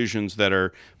make decisions that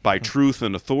are by truth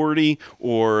and authority,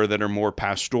 or that are more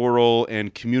pastoral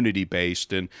and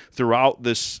community-based. And throughout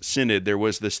this synod, there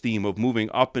was this theme of moving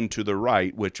up and to the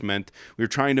right, which meant we were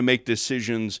trying to make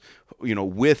decisions,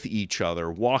 with each other,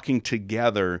 walking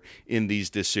together in these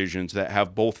decisions that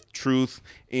have both truth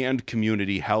and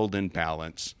community held in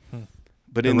balance.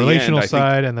 But the in the relational end,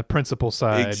 side and the principle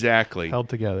side exactly held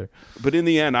together. But in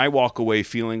the end, I walk away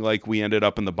feeling like we ended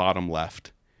up in the bottom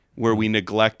left, where we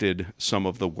neglected some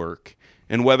of the work.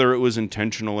 And whether it was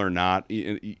intentional or not,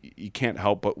 you can't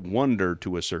help but wonder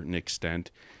to a certain extent.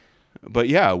 But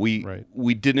yeah,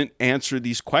 we didn't answer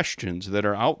these questions that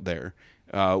are out there.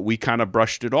 We kind of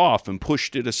brushed it off and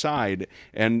pushed it aside.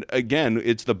 And again,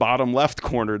 it's the bottom left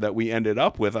corner that we ended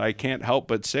up with. I can't help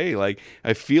but say,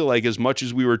 I feel like as much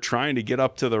as we were trying to get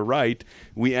up to the right,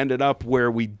 we ended up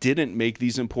where we didn't make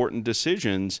these important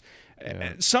decisions.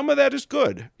 Yeah. Some of that is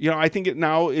good. I think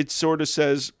it sort of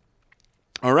says,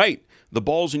 all right, the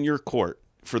ball's in your court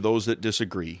for those that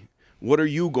disagree. What are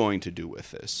you going to do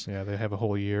with this? Yeah, they have a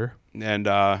whole year. And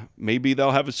maybe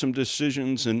they'll have some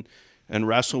decisions and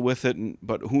wrestle with it,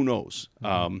 but who knows?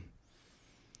 Mm-hmm.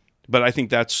 But I think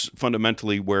that's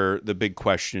fundamentally where the big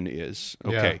question is.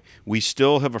 Okay, we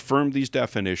still have affirmed these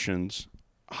definitions.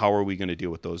 How are we going to deal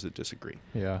with those that disagree?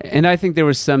 Yeah. And I think there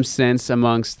was some sense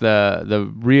amongst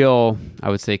the real, I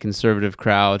would say, conservative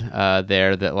crowd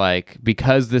there that,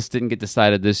 because this didn't get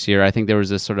decided this year, I think there was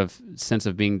this sort of sense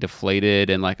of being deflated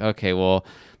and okay, well,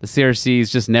 the CRC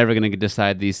is just never going to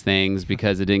decide these things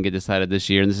because it didn't get decided this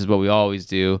year, and this is what we always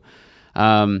do.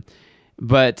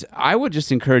 But I would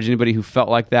just encourage anybody who felt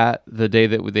like that the day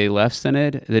that they left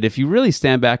Synod, that if you really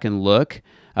stand back and look,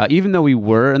 even though we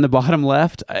were in the bottom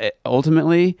left,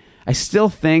 ultimately, I still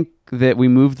think that we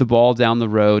moved the ball down the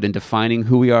road in defining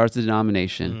who we are as a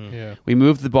denomination. Yeah. We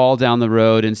moved the ball down the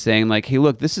road and saying, hey,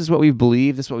 look, this is what we've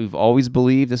believed. This is what we've always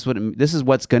believed. This is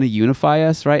what's going to unify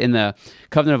us, right? In the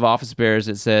Covenant of Office Bearers,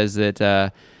 it says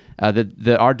that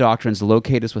our doctrines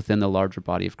locate us within the larger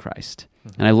body of Christ.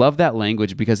 Mm-hmm. And I love that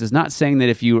language because it's not saying that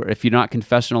if you're not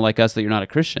confessional like us that you're not a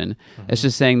Christian. Mm-hmm. It's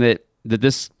just saying that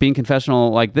this being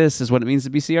confessional like this is what it means to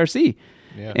be CRC.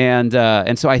 Yeah.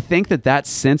 And so I think that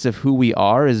sense of who we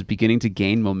are is beginning to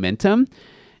gain momentum.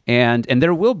 And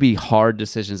there will be hard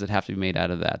decisions that have to be made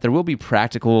out of that. There will be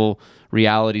practical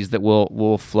realities that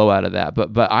will flow out of that.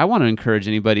 But I want to encourage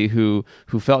anybody who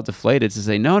felt deflated to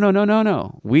say,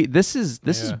 no. This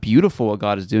is beautiful what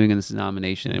God is doing in this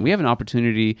denomination, and we have an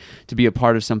opportunity to be a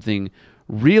part of something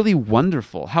really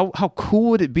wonderful. How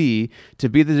cool would it be to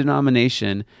be the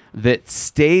denomination that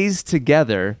stays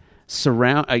together,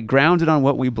 grounded on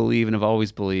what we believe and have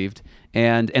always believed?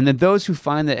 And then those who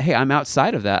find that, hey, I'm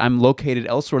outside of that, I'm located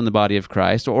elsewhere in the body of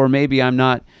Christ, or maybe I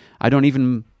don't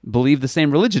even believe the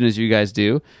same religion as you guys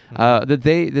do, that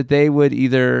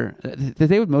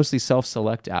they would mostly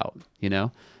self-select out,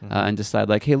 and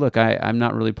decide hey, look, I'm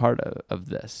not really part of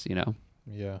this,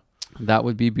 Yeah. That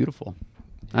would be beautiful.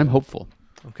 I'm hopeful.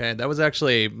 Okay, that was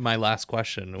actually my last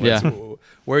question.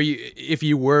 If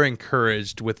you were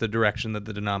encouraged with the direction that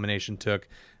the denomination took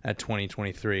at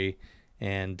 2023,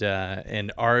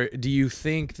 do you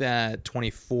think that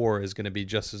 24 is going to be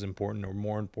just as important or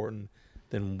more important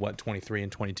than what 23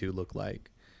 and 22 look like?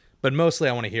 But mostly,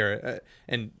 I want to hear it.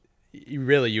 And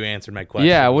you answered my question.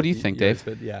 Yeah, what do you think, Dave?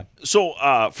 But yeah. So,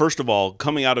 first of all,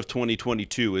 coming out of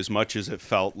 2022, as much as it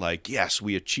felt like, yes,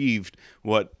 we achieved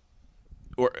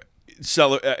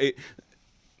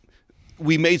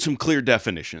we made some clear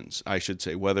definitions, I should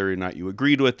say. Whether or not you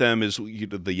agreed with them is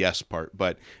the yes part,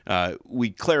 but we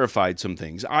clarified some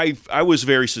things. I was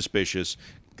very suspicious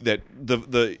that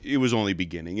it was only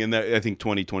beginning, and I think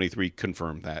 2023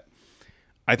 confirmed that.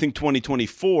 I think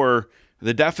 2024,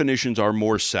 the definitions are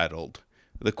more settled.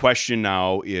 The question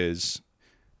now is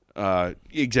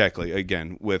exactly,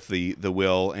 again, with the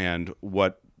will and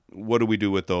what do we do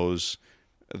with those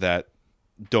that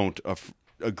don't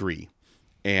agree.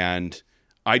 And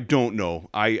I don't know.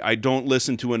 I don't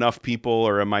listen to enough people,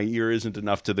 or my ear isn't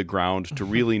enough to the ground to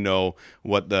really know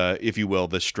what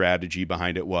the strategy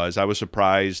behind it was. I was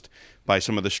surprised by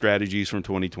some of the strategies from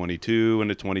 2022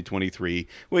 into 2023,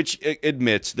 which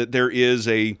admits that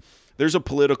there's a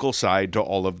political side to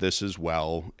all of this as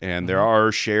well, and there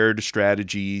are shared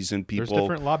strategies and people. There's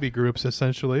different lobby groups,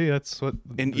 essentially. That's what.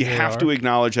 And you have to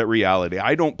acknowledge that reality.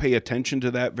 I don't pay attention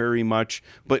to that very much,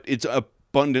 but it's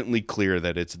abundantly clear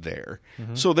that it's there.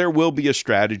 Mm-hmm. So there will be a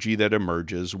strategy that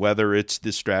emerges, whether it's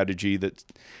the strategy that.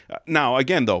 Now,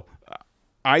 again, though,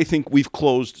 I think we've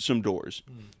closed some doors.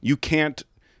 You can't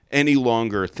any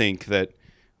longer think that,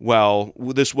 well,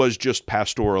 this was just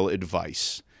pastoral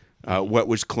advice. What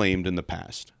was claimed in the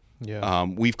past. Yeah.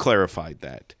 We've clarified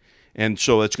that. And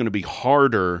so it's going to be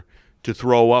harder to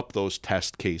throw up those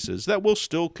test cases that will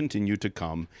still continue to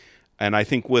come. And I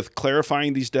think with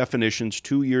clarifying these definitions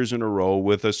 2 years in a row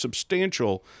with a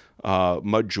substantial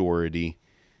majority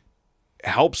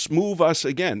helps move us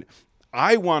again.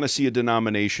 I want to see a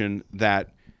denomination that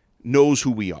knows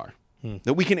who we are.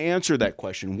 That we can answer that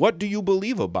question. What do you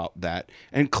believe about that?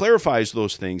 And clarifies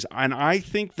those things. And I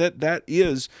think that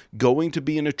is going to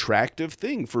be an attractive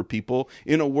thing for people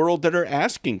in a world that are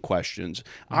asking questions.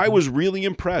 Mm-hmm. I was really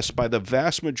impressed by the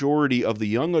vast majority of the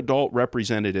young adult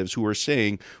representatives who are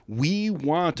saying, we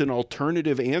want an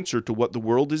alternative answer to what the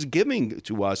world is giving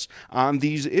to us on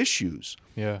these issues.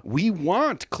 Yeah. We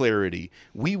want clarity.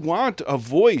 We want a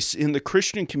voice in the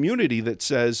Christian community that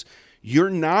says,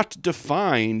 you're not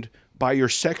defined by your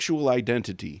sexual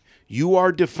identity. You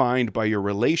are defined by your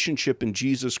relationship in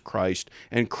Jesus Christ,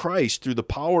 and Christ, through the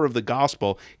power of the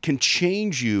gospel, can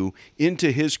change you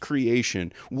into his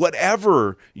creation,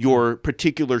 whatever your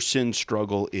particular sin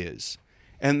struggle is.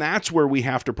 And that's where we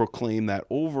have to proclaim that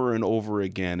over and over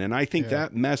again. And I think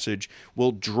that message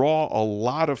will draw a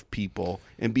lot of people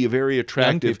and be a very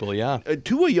attractive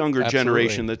to a younger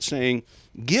generation that's saying,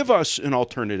 give us an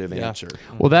alternative answer.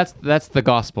 Well, that's the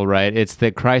gospel, right? It's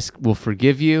that Christ will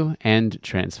forgive you and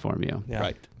transform you. Yeah.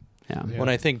 Right. Yeah. When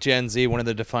I think Gen Z, one of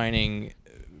the defining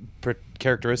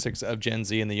characteristics of Gen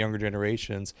Z and the younger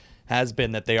generations has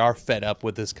been that they are fed up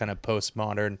with this kind of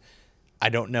postmodern, I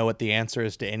don't know what the answer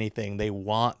is to anything. They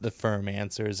want the firm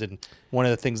answers. And one of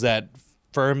the things that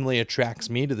firmly attracts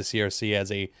me to the CRC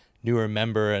as a newer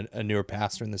member, a newer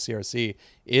pastor in the CRC,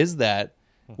 is that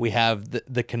we have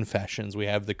the confessions, we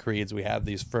have the creeds, we have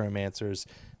these firm answers,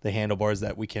 the handlebars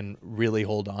that we can really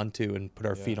hold on to and put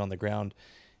our feet on the ground.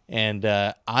 And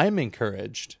I'm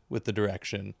encouraged with the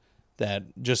direction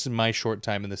that just in my short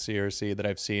time in the CRC that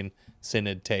I've seen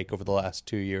Synod take over the last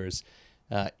 2 years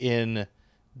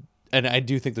and I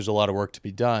do think there's a lot of work to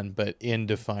be done, but in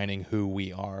defining who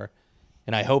we are.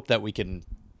 And I hope that we can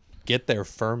get there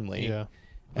firmly. Yeah.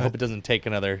 I hope it doesn't take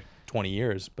another 20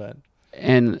 years.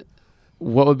 And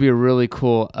what would be a really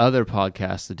cool other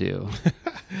podcast to do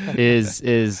is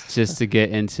just to get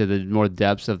into the more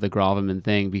depths of the Grovelman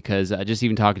thing, because just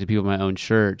even talking to people in my own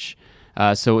church,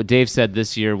 so what Dave said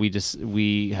this year,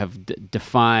 we have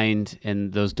defined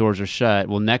and those doors are shut.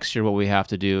 Well, next year what we have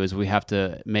to do is we have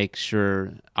to make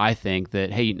sure, I think,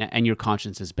 that, hey, and your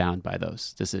conscience is bound by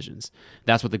those decisions.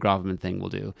 That's what the Grovelman thing will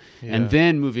do. Yeah. And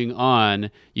then moving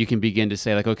on, you can begin to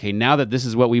say, like, okay, now that this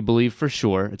is what we believe for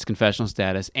sure, it's confessional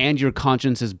status, and your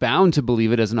conscience is bound to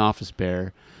believe it as an office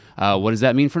bearer, what does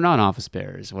that mean for non-office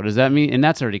bearers? What does that mean? And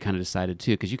that's already kind of decided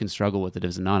too, because you can struggle with it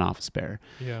as a non-office bearer.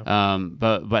 Yeah.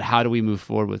 But how do we move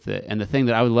forward with it? And the thing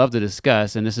that I would love to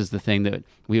discuss, and this is the thing that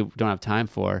we don't have time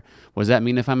for, what does that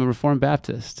mean if I'm a Reformed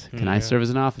Baptist? Can I serve as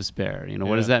an office bearer?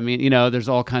 What does that mean? There's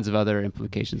all kinds of other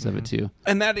implications of it too.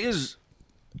 And that is,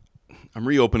 I'm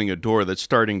reopening a door that's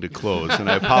starting to close, and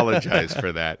I apologize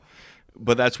for that.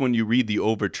 But that's when you read the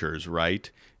overtures, right?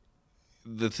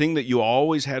 The thing that you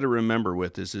always had to remember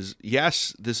with this is,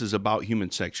 yes, this is about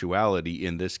human sexuality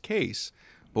in this case,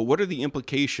 but what are the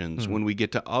implications when we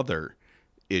get to other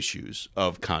issues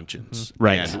of conscience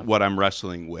and what I'm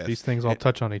wrestling with? These things all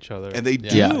touch on each other. And they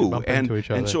do. Bump into each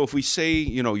other. And so if we say,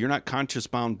 you're not conscience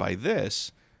bound by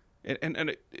this,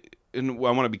 and I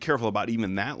want to be careful about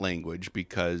even that language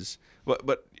because,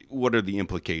 but what are the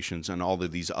implications in all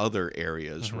of these other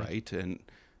areas, right? And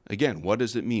again, what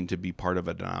does it mean to be part of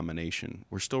a denomination?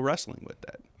 We're still wrestling with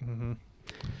that.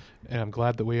 And I'm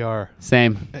glad that we are.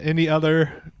 Same. Any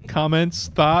other comments,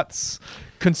 thoughts,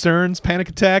 concerns, panic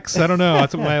attacks? I don't know.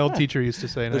 That's what my old teacher used to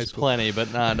say in high school. There's plenty,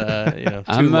 but not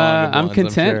too long. I'm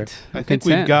content. I think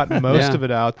we've gotten most of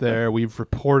it out there. We've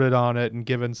reported on it and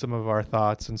given some of our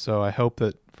thoughts. And so I hope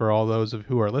that for all those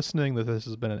who are listening, that this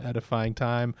has been an edifying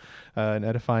time, an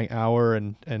edifying hour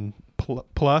and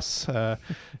plus.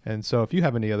 And so if you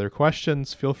have any other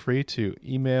questions, feel free to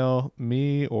email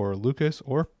me or Lucas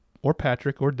or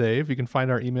Patrick or Dave. You can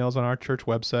find our emails on our church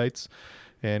websites,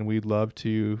 and we'd love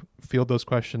to field those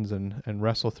questions and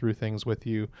wrestle through things with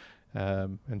you.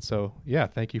 And so,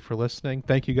 thank you for listening.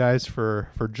 Thank you guys for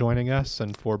joining us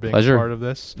and for being a part of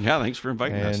this. Yeah, thanks for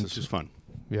inviting us. This is fun.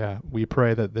 Yeah, we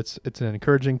pray that it's an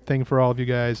encouraging thing for all of you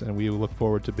guys, and we look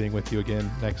forward to being with you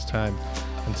again next time.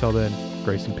 Until then,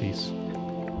 grace and peace.